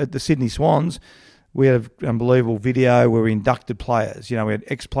people at the Sydney Swans, we had an unbelievable video where we inducted players. We had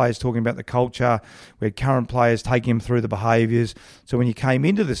ex-players talking about the culture. We had current players taking them through the behaviours. So when you came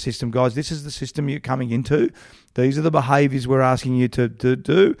into the system, guys, this is the system you're coming into. These are the behaviours we're asking you to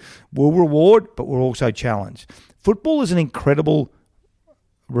do. We'll reward, but we'll also challenge. Football is an incredible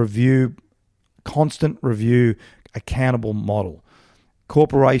constant review, accountable model.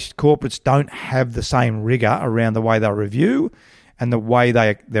 Corporates don't have the same rigour around the way they review and the way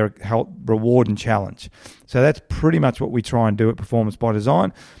they're help reward and challenge. So that's pretty much what we try and do at Performance by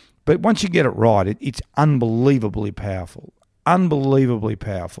Design. But once you get it right, it's unbelievably powerful. Unbelievably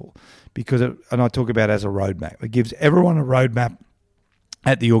powerful. And I talk about it as a roadmap. It gives everyone a roadmap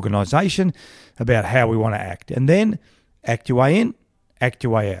at the organisation about how we want to act. And then act your way in, act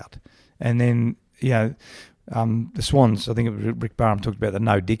your way out. And then, the Swans, I think it was Rick Barham talked about the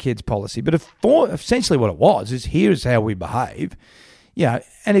no dickheads policy. But essentially what it was is, here's how we behave.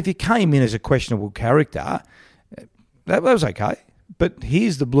 And if you came in as a questionable character, that was okay. But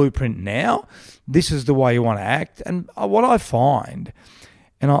here's the blueprint now. This is the way you want to act. And what I find,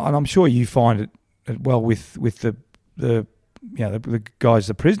 and I'm sure you find it well with the guys,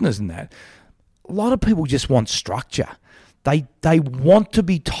 the prisoners and that, a lot of people just want structure. They want to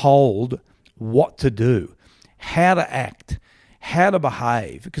be told what to do, how to act, how to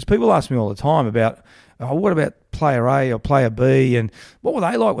behave. Because people ask me all the time about, what about player A or player B, and what were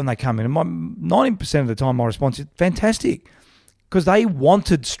they like when they come in? And 90% of the time my response is fantastic, because they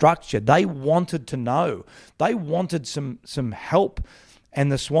wanted structure. They wanted to know. They wanted some help,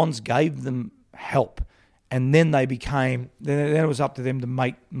 and the Swans gave them help. And then then it was up to them to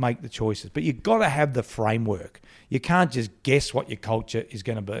make the choices. But you've got to have the framework. You can't just guess what your culture is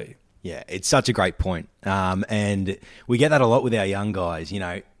going to be. Yeah, it's such a great point. And we get that a lot with our young guys.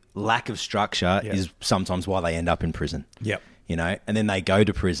 Lack of structure is sometimes why they end up in prison. Yep. And then they go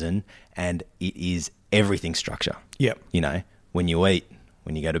to prison and it is everything structure. Yep. When you eat,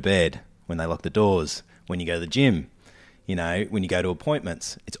 when you go to bed, when they lock the doors, when you go to the gym, when you go to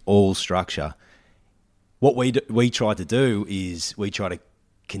appointments, it's all structure. What we try to do is we try to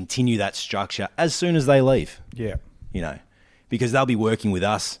continue that structure as soon as they leave. Yeah. Because they'll be working with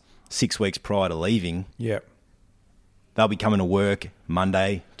us 6 weeks prior to leaving. Yeah. They'll be coming to work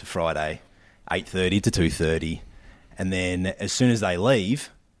Monday to Friday, 8:30 to 2:30. And then as soon as they leave,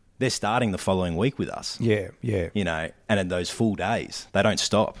 they're starting the following week with us. Yeah, yeah. And in those full days, they don't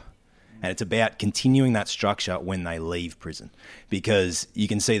stop. And it's about continuing that structure when they leave prison. Because you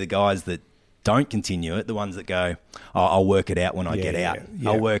can see the guys that don't continue it, the ones that go, I'll work it out when I get out. Yeah.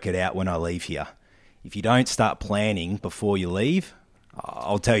 I'll work it out when I leave here. If you don't start planning before you leave,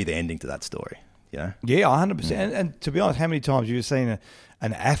 I'll tell you the ending to that story. Yeah, 100%. And to be honest, how many times have you seen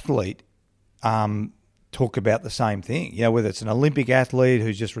an athlete talk about the same thing? Whether it's an Olympic athlete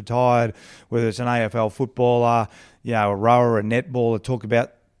who's just retired, whether it's an AFL footballer, a rower, a netballer, talk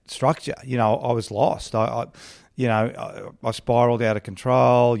about structure. I was lost. I spiraled out of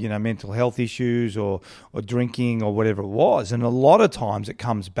control, mental health issues or drinking or whatever it was. And a lot of times it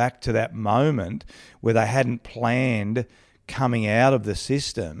comes back to that moment where they hadn't planned coming out of the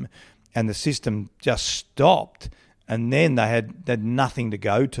system, and the system just stopped, and then they had nothing to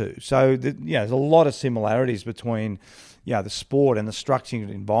go to. So there's a lot of similarities between the sport and the structured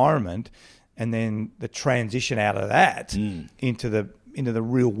environment, and then the transition out of that into the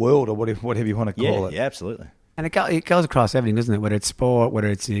real world, or whatever you want to call it. Yeah, absolutely. And it goes across everything, doesn't it? Whether it's sport, whether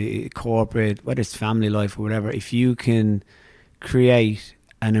it's corporate, whether it's family life or whatever. If you can create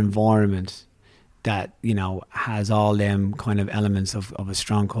an environment that, has all them kind of elements of a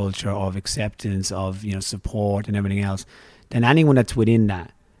strong culture, of acceptance, of, support and everything else, then anyone that's within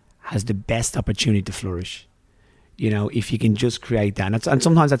that has the best opportunity to flourish. If you can just create that. And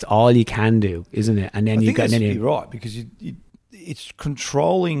sometimes that's all you can do, isn't it? And then you're right, because it's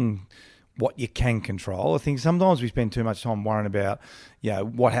controlling what you can control. I think sometimes we spend too much time worrying about,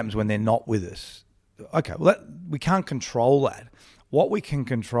 what happens when they're not with us. Okay, well, we can't control that. What we can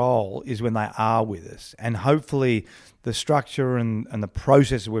control is when they are with us. And hopefully the structure and the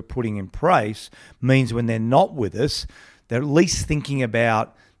process we're putting in place means when they're not with us, they're at least thinking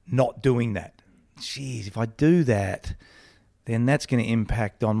about not doing that. Geez, if I do that, then that's going to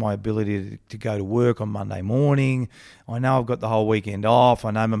impact on my ability to go to work on Monday morning. I know I've got the whole weekend off.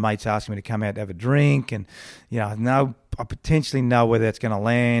 I know my mate's asking me to come out to have a drink, and I potentially know where that's going to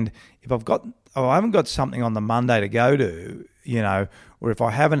land. If I haven't got something on the Monday to go to, or if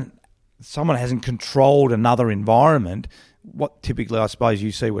someone hasn't controlled another environment, what typically I suppose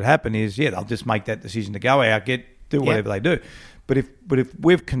you see would happen is, they'll just make that decision to go out, do whatever they do. But if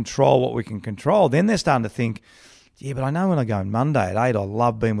we've controlled what we can control, then they're starting to think, but I know when I go on Monday at 8, I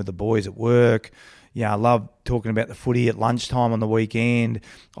love being with the boys at work. I love talking about the footy at lunchtime on the weekend.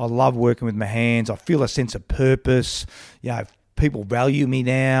 I love working with my hands. I feel a sense of purpose. People value me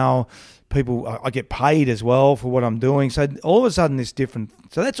now. I get paid as well for what I'm doing. So all of a sudden it's different.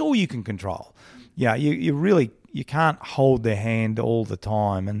 So that's all you can control. You can't hold their hand all the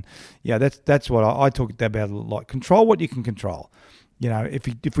time. And that's what I talk about a lot. Control what you can control.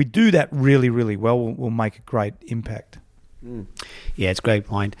 If we do that really, really well, we'll make a great impact. Yeah, it's a great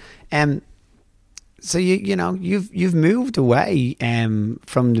point. So you've moved away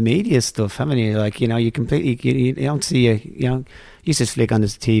from the media stuff, haven't you? Like, you completely you don't see you used to flick on the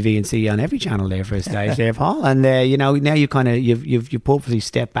TV and see you on every channel there for a stage there, Paul. And now you kind of you've purposely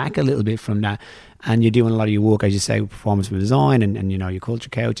stepped back a little bit from that, and you're doing a lot of your work, as you say, performance with design and your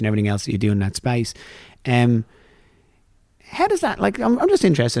culture coach and everything else that you do in that space. How does that, I'm just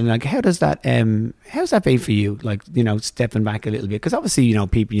interested in, how does that be for you? Stepping back a little bit, because obviously,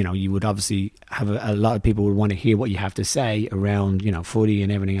 people, you would obviously have a lot of people would want to hear what you have to say around, footy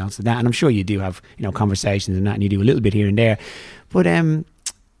and everything else like that. And I'm sure you do have, conversations and that, and you do a little bit here and there. But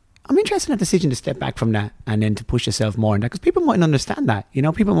I'm interested in that decision to step back from that and then to push yourself more in that, because people mightn't understand that. You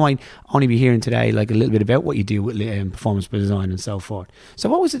know, people might only be hearing today like a little bit about what you do with performance design and so forth. So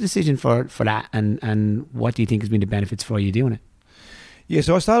what was the decision for that, and what do you think has been the benefits for you doing it? Yeah,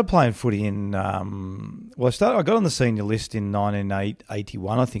 so I started playing footy in, I got on the senior list in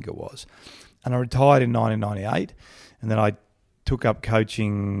 1981, I think it was, and I retired in 1998, and then I took up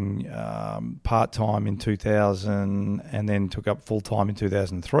coaching part-time in 2000 and then took up full-time in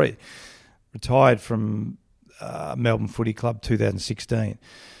 2003. Retired from Melbourne Footy Club 2016.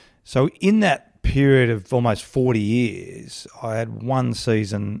 So in that period of almost 40 years, I had one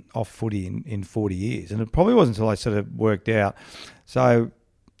season off footy in 40 years. And it probably wasn't until I sort of worked out. So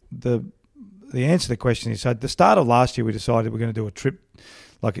the answer to the question is, so at the start of last year, we decided we're going to do a trip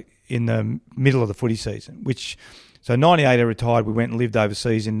like in the middle of the footy season, which... So 98 I retired, we went and lived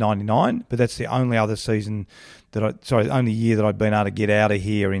overseas in 99, but that's the only other season only year that I'd been able to get out of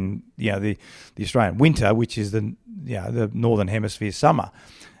here in, the Australian winter, which is the Northern Hemisphere summer.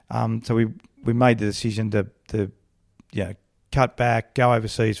 So we made the decision to cut back, go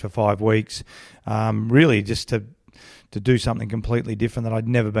overseas for 5 weeks, really just to do something completely different that I'd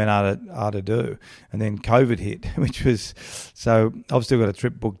never been able to do. And then COVID hit, so I've still got a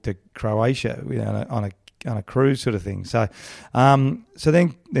trip booked to Croatia on a cruise sort of thing. So then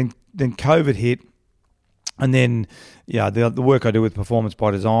COVID hit, and then the work I do with Performance by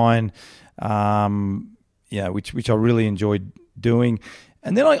Design, which I really enjoyed doing,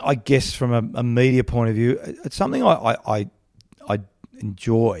 and then I guess from a media point of view, it's something I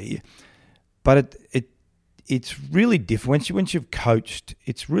enjoy, but it's really different once you've coached.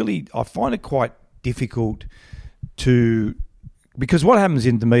 It's really, I find it quite difficult to. Because what happens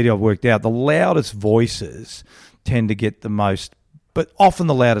in the media, I've worked out, the loudest voices tend to get the most, but often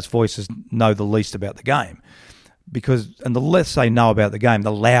the loudest voices know the least about the game. And the less they know about the game,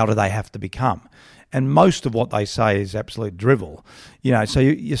 the louder they have to become. And most of what they say is absolute drivel. So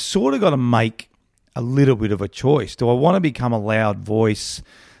you sort of got to make a little bit of a choice. Do I want to become a loud voice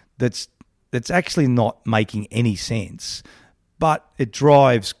that's actually not making any sense, but it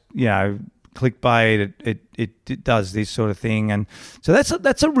drives, clickbait, it does this sort of thing, and so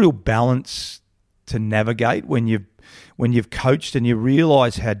that's a real balance to navigate when you've coached and you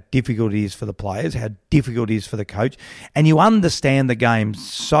realise how difficult it is for the players, how difficult it is for the coach, and you understand the game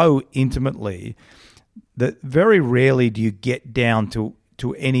so intimately that very rarely do you get down to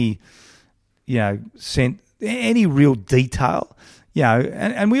any any real detail,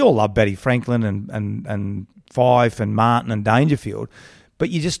 and we all love Buddy Franklin and Fife and Martin and Dangerfield. But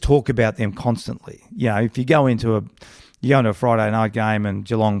you just talk about them constantly. If you go into a Friday night game and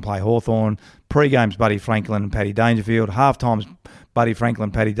Geelong play Hawthorn, pre-game's Buddy Franklin and Paddy Dangerfield, half-time's Buddy Franklin,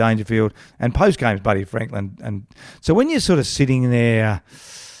 Paddy Dangerfield, and post-game's Buddy Franklin. And so when you're sort of sitting there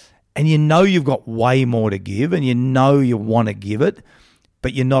and you've got way more to give and you want to give it,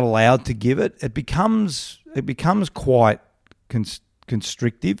 but you're not allowed to give it, it becomes quite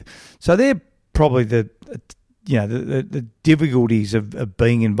constrictive. So they're probably the difficulties of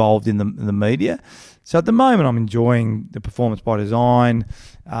being involved in the media. So at the moment, I'm enjoying the Performance by Design.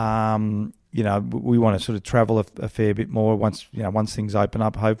 We want to sort of travel a fair bit more once things open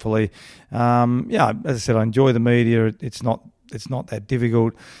up, hopefully. As I said, I enjoy the media. It's not that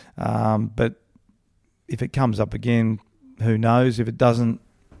difficult. But if it comes up again, who knows? If it doesn't,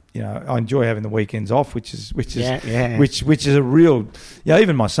 I enjoy having the weekends off, which is a real.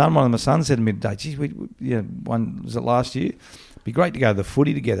 Even one of my sons said to me today, "Geez, one was it last year? It'd be great to go to the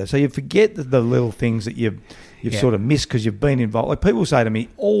footy together." So you forget the little things that you've sort of missed because you've been involved. Like people say to me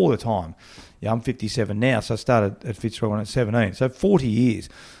all the time, I'm 57 now, so I started at Fitzroy when I was 17, so 40 years.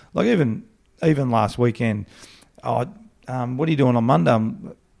 Like even last weekend, what are you doing on Monday?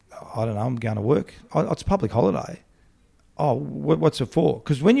 I don't know. I'm going to work. It's a public holiday. Oh, what's it for?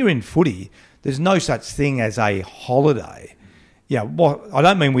 Because when you're in footy, there's no such thing as a holiday. Well, I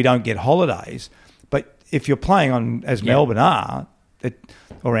don't mean we don't get holidays, but if you're playing on, as Melbourne are,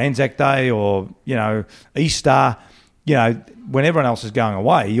 or Anzac Day or, Easter, when everyone else is going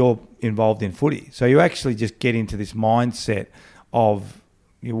away, you're involved in footy. So you actually just get into this mindset of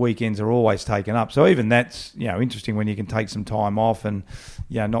your weekends are always taken up. So even that's, interesting when you can take some time off and,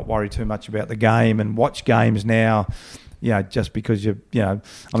 not worry too much about the game and watch games now. Just because I'm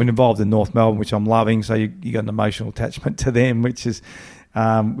involved in North Melbourne, which I'm loving, so you got an emotional attachment to them, which is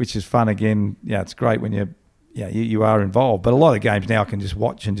fun. Again, it's great when you are involved. But a lot of games now I can just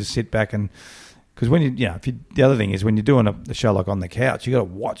watch and just sit back and because when the other thing is when you're doing a show like On the Couch, you got to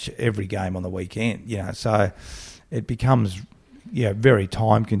watch every game on the weekend. So it becomes very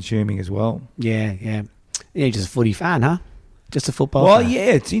time consuming as well. Yeah. You're just a footy fan, huh? Just a football Well, fan?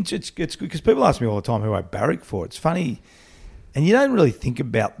 yeah, it's good because people ask me all the time who I barrack for. It's funny, and you don't really think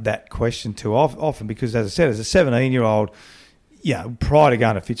about that question too often because, as I said, as a 17-year-old, prior to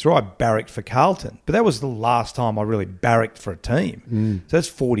going to Fitzroy, I barracked for Carlton. But that was the last time I really barracked for a team. So that's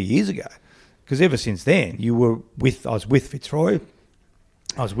 40 years ago. Because ever since then, I was with Fitzroy,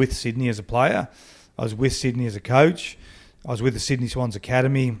 I was with Sydney as a player, I was with Sydney as a coach, I was with the Sydney Swans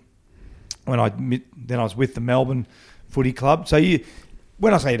Academy. Then I was with the Melbourne Footy Club. So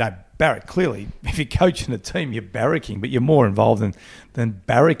when I say you don't barrack, clearly, if you're coaching a team, you're barracking, but you're more involved than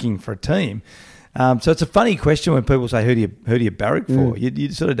barracking for a team. So it's a funny question when people say, who do you barrack for?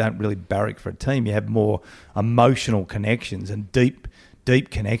 You sort of don't really barrack for a team. You have more emotional connections and deep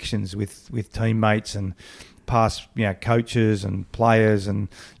connections with teammates and past coaches and players. And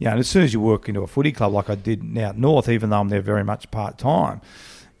as soon as you work into a footy club like I did now at North, even though I'm there very much part-time,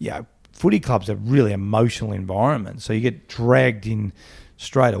 footy clubs are really emotional environments. So you get dragged in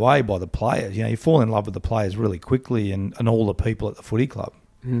straight away by the players. You fall in love with the players really quickly and all the people at the footy club.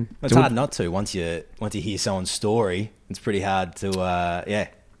 It's hard not to. Once you hear someone's story, it's pretty hard to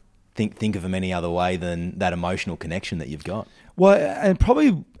think of them any other way than that emotional connection that you've got. Well, and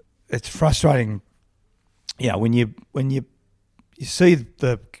probably it's frustrating, when you see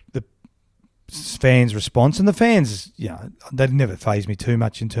the fans' response, and the fans, they never faze me too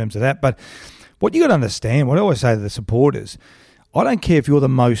much in terms of that. But what you got to understand, what I always say to the supporters, I don't care if you're the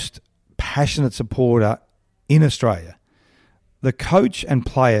most passionate supporter in Australia. The coach and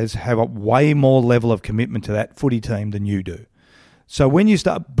players have a way more level of commitment to that footy team than you do. So when you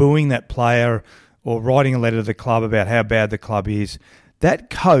start booing that player or writing a letter to the club about how bad the club is, that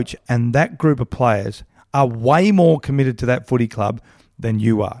coach and that group of players are way more committed to that footy club than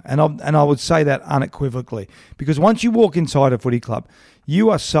you are. And I would say that unequivocally. Because once you walk inside a footy club, you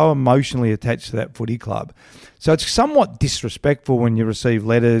are so emotionally attached to that footy club. So it's somewhat disrespectful when you receive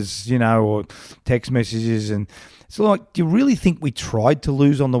letters, or text messages. And it's like, do you really think we tried to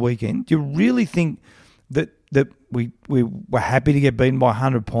lose on the weekend? Do you really think that we were happy to get beaten by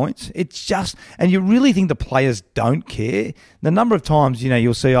 100 points? It's just, and you really think the players don't care? The number of times,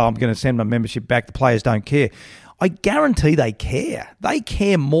 you'll see, I'm going to send my membership back, the players don't care. I guarantee they care. They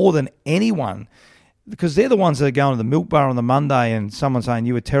care more than anyone because they're the ones that are going to the milk bar on the Monday and someone saying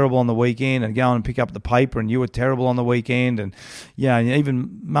you were terrible on the weekend and going and pick up the paper and you were terrible on the weekend and, and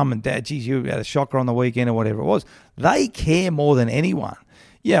even mum and dad, geez, you had a shocker on the weekend or whatever it was. They care more than anyone.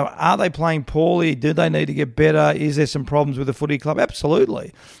 Are they playing poorly? Do they need to get better? Is there some problems with the footy club?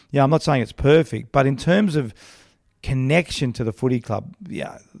 Absolutely. I'm not saying it's perfect, but in terms of connection to the footy club,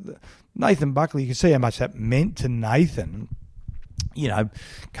 Nathan Buckley, you can see how much that meant to Nathan,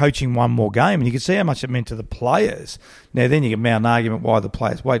 coaching one more game, and you can see how much it meant to the players. Now, then you can mount an argument why the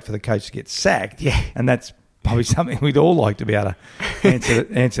players wait for the coach to get sacked, and that's probably something we'd all like to be able to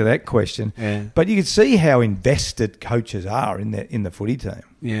answer that question. Yeah. But you can see how invested coaches are in the footy team.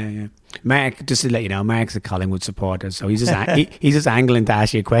 Yeah. Mark, just to let you know, Mark's a Collingwood supporter, so he's just angling to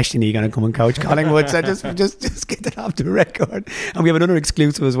ask you a question. Are you going to come and coach Collingwood? So just get that off the record. And we have another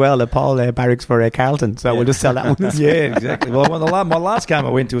exclusive as well, that Paul barracks for Carlton, so we'll just sell that one. Yeah, exactly. Well, my last game I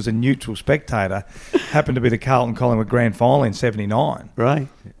went to as a neutral spectator happened to be the Carlton-Collingwood grand final in 79. Right.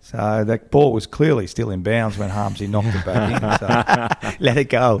 So that ball was clearly still in bounds when Harmsy knocked it back in. So. Let it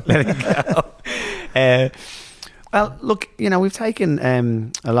go. Well, look, we've taken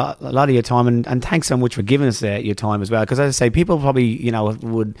a lot of your time, and thanks so much for giving us your time as well. Because as I say, people probably,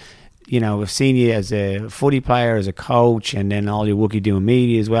 would, have seen you as a footy player, as a coach, and then all your work you do in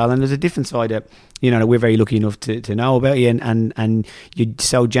media as well. And there's a different side that, that we're very lucky enough to know about you, and you're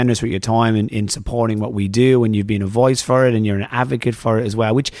so generous with your time in supporting what we do, and you've been a voice for it, and you're an advocate for it as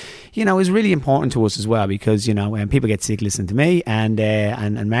well, which, is really important to us as well, because, when people get sick listening to me and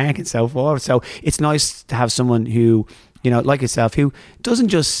Mark and so forth. So it's nice to have someone who, like yourself, who doesn't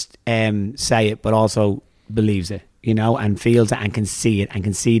just say it, but also believes it. And feels it and can see it and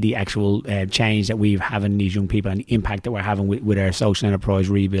can see the actual change that we're having in these young people and the impact that we're having with our social enterprise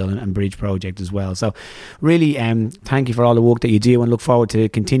rebuild and bridge project as well. So really thank you for all the work that you do, and look forward to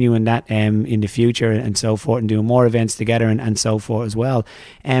continuing that in the future and so forth, and doing more events together and so forth as well.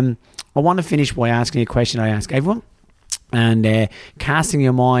 I want to finish by asking you a question I ask everyone. And casting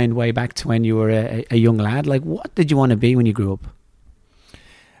your mind way back to when you were a young lad, like, what did you want to be when you grew up?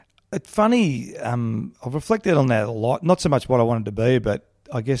 It's funny, I've reflected on that a lot. Not so much what I wanted to be, but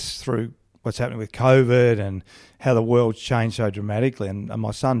I guess through what's happening with COVID and how the world's changed so dramatically. And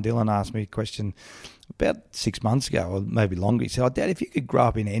my son Dylan asked me a question about 6 months ago, or maybe longer. He said, Dad, if you could grow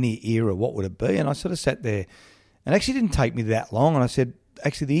up in any era, what would it be? And I sort of sat there, and actually didn't take me that long. And I said,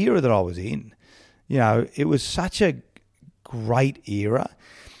 actually, the era that I was in, it was such a great era.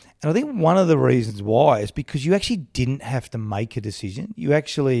 And I think one of the reasons why is because you actually didn't have to make a decision.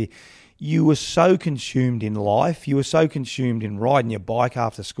 You were so consumed in life. You were so consumed in riding your bike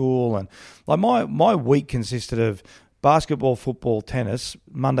after school. And like my week consisted of basketball, football, tennis,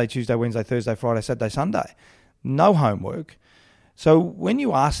 Monday, Tuesday, Wednesday, Thursday, Friday, Saturday, Sunday. No homework. So when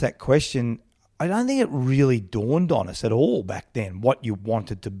you ask that question, I don't think it really dawned on us at all back then what you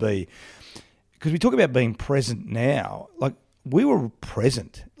wanted to be. Because we talk about being present now. Like, we were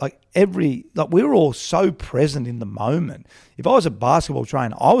present. We were all so present in the moment. If I was a basketball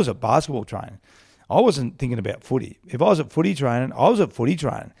trainer, I was a basketball trainer. I wasn't thinking about footy. If I was at footy training, I was at footy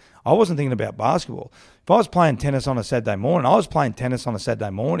training. I wasn't thinking about basketball. If I was playing tennis on a Saturday morning, I was playing tennis on a Saturday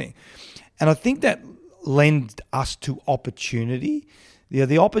morning. And I think that lent us to opportunity.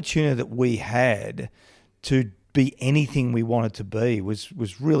 The opportunity that we had to be anything we wanted to be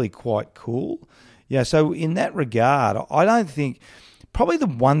was really quite cool. Yeah, so in that regard, I don't think, probably the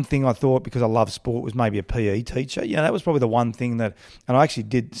one thing I thought, because I love sport, was maybe a PE teacher. You know, that was probably the one thing that, and I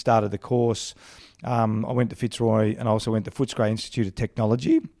actually started the course. I went to Fitzroy and I also went to Footscray Institute of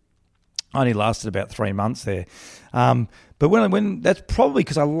Technology. I only lasted about 3 months there. But when that's probably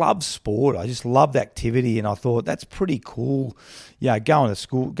because I love sport. I just loved activity, and I thought that's pretty cool. Yeah, going to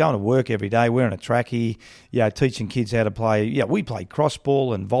school, going to work every day, wearing a trackie, teaching kids how to play. Yeah, we played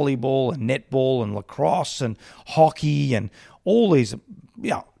crossball and volleyball and netball and lacrosse and hockey and all these.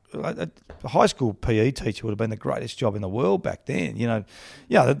 Yeah, a high school PE teacher would have been the greatest job in the world back then. You know,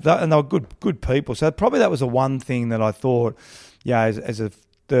 and they were good people. So probably that was the one thing that I thought. Yeah, as a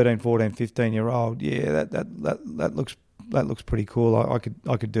 13, 14, 15-year-old, that looks pretty cool. I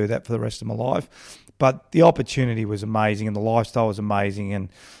could do that for the rest of my life. But the opportunity was amazing, and the lifestyle was amazing, and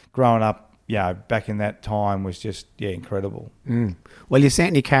growing up, back in that time was just incredible. Well, you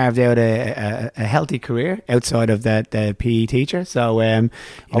certainly carved out a healthy career outside of that PE teacher. So I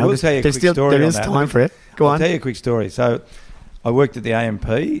will tell you a quick story. There is time for it. Go on. I'll tell you a quick story. So I worked at the AMP,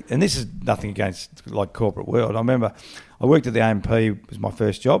 and this is nothing against like corporate world. I remember I worked at the AMP, it was my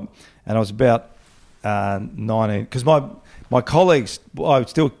first job, and I was about 19, because my colleagues, I would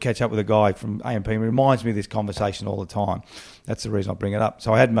still catch up with a guy from AMP, and it reminds me of this conversation all the time. That's the reason I bring it up.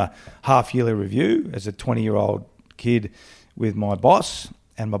 So I had my half-yearly review as a 20-year-old kid with my boss,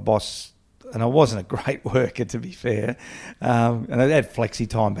 and I wasn't a great worker, to be fair, and I had flexi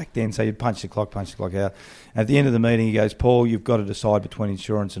time back then, so you'd punch the clock out. At the end of the meeting, he goes, "Paul, you've got to decide between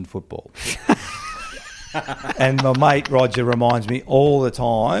insurance and football." And my mate Roger reminds me all the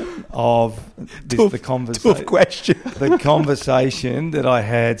time of the conversation that I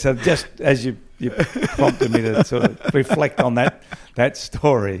had. So just as you prompted me to sort of reflect on that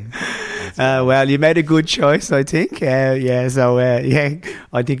story. Well, you made a good choice, I think. So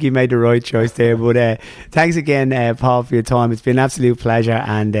I think you made the right choice there. But thanks again, Paul, for your time. It's been an absolute pleasure,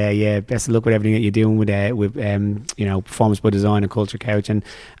 and best of luck with everything that you're doing with Performance by Design and Culture Couch, and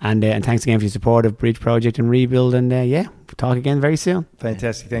thanks again for your support of Bridge Project and Rebuild. And we'll talk again very soon.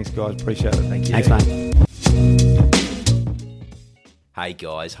 Fantastic, thanks guys, appreciate it. Thank you. Thanks, man. Hey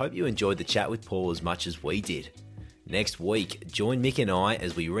guys, hope you enjoyed the chat with Paul as much as we did. Next week, join Mick and I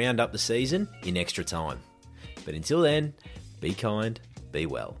as we round up the season in extra time. But until then, be kind, be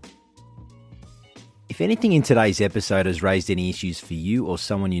well. If anything in today's episode has raised any issues for you or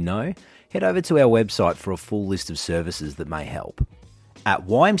someone you know, head over to our website for a full list of services that may help at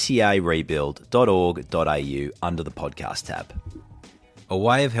ymcarebuild.org.au under the podcast tab. A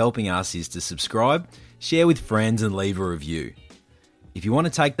way of helping us is to subscribe, share with friends, and leave a review. If you want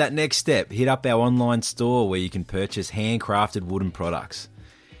to take that next step, hit up our online store where you can purchase handcrafted wooden products.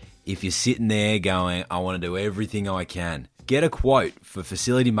 If you're sitting there going, I want to do everything I can, get a quote for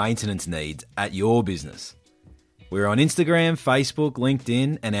facility maintenance needs at your business. We're on Instagram, Facebook,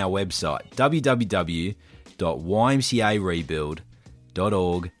 LinkedIn, and our website,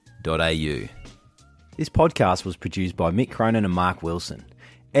 www.ymcarebuild.org.au. This podcast was produced by Mick Cronin and Mark Wilson.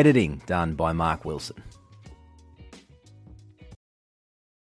 Editing done by Mark Wilson.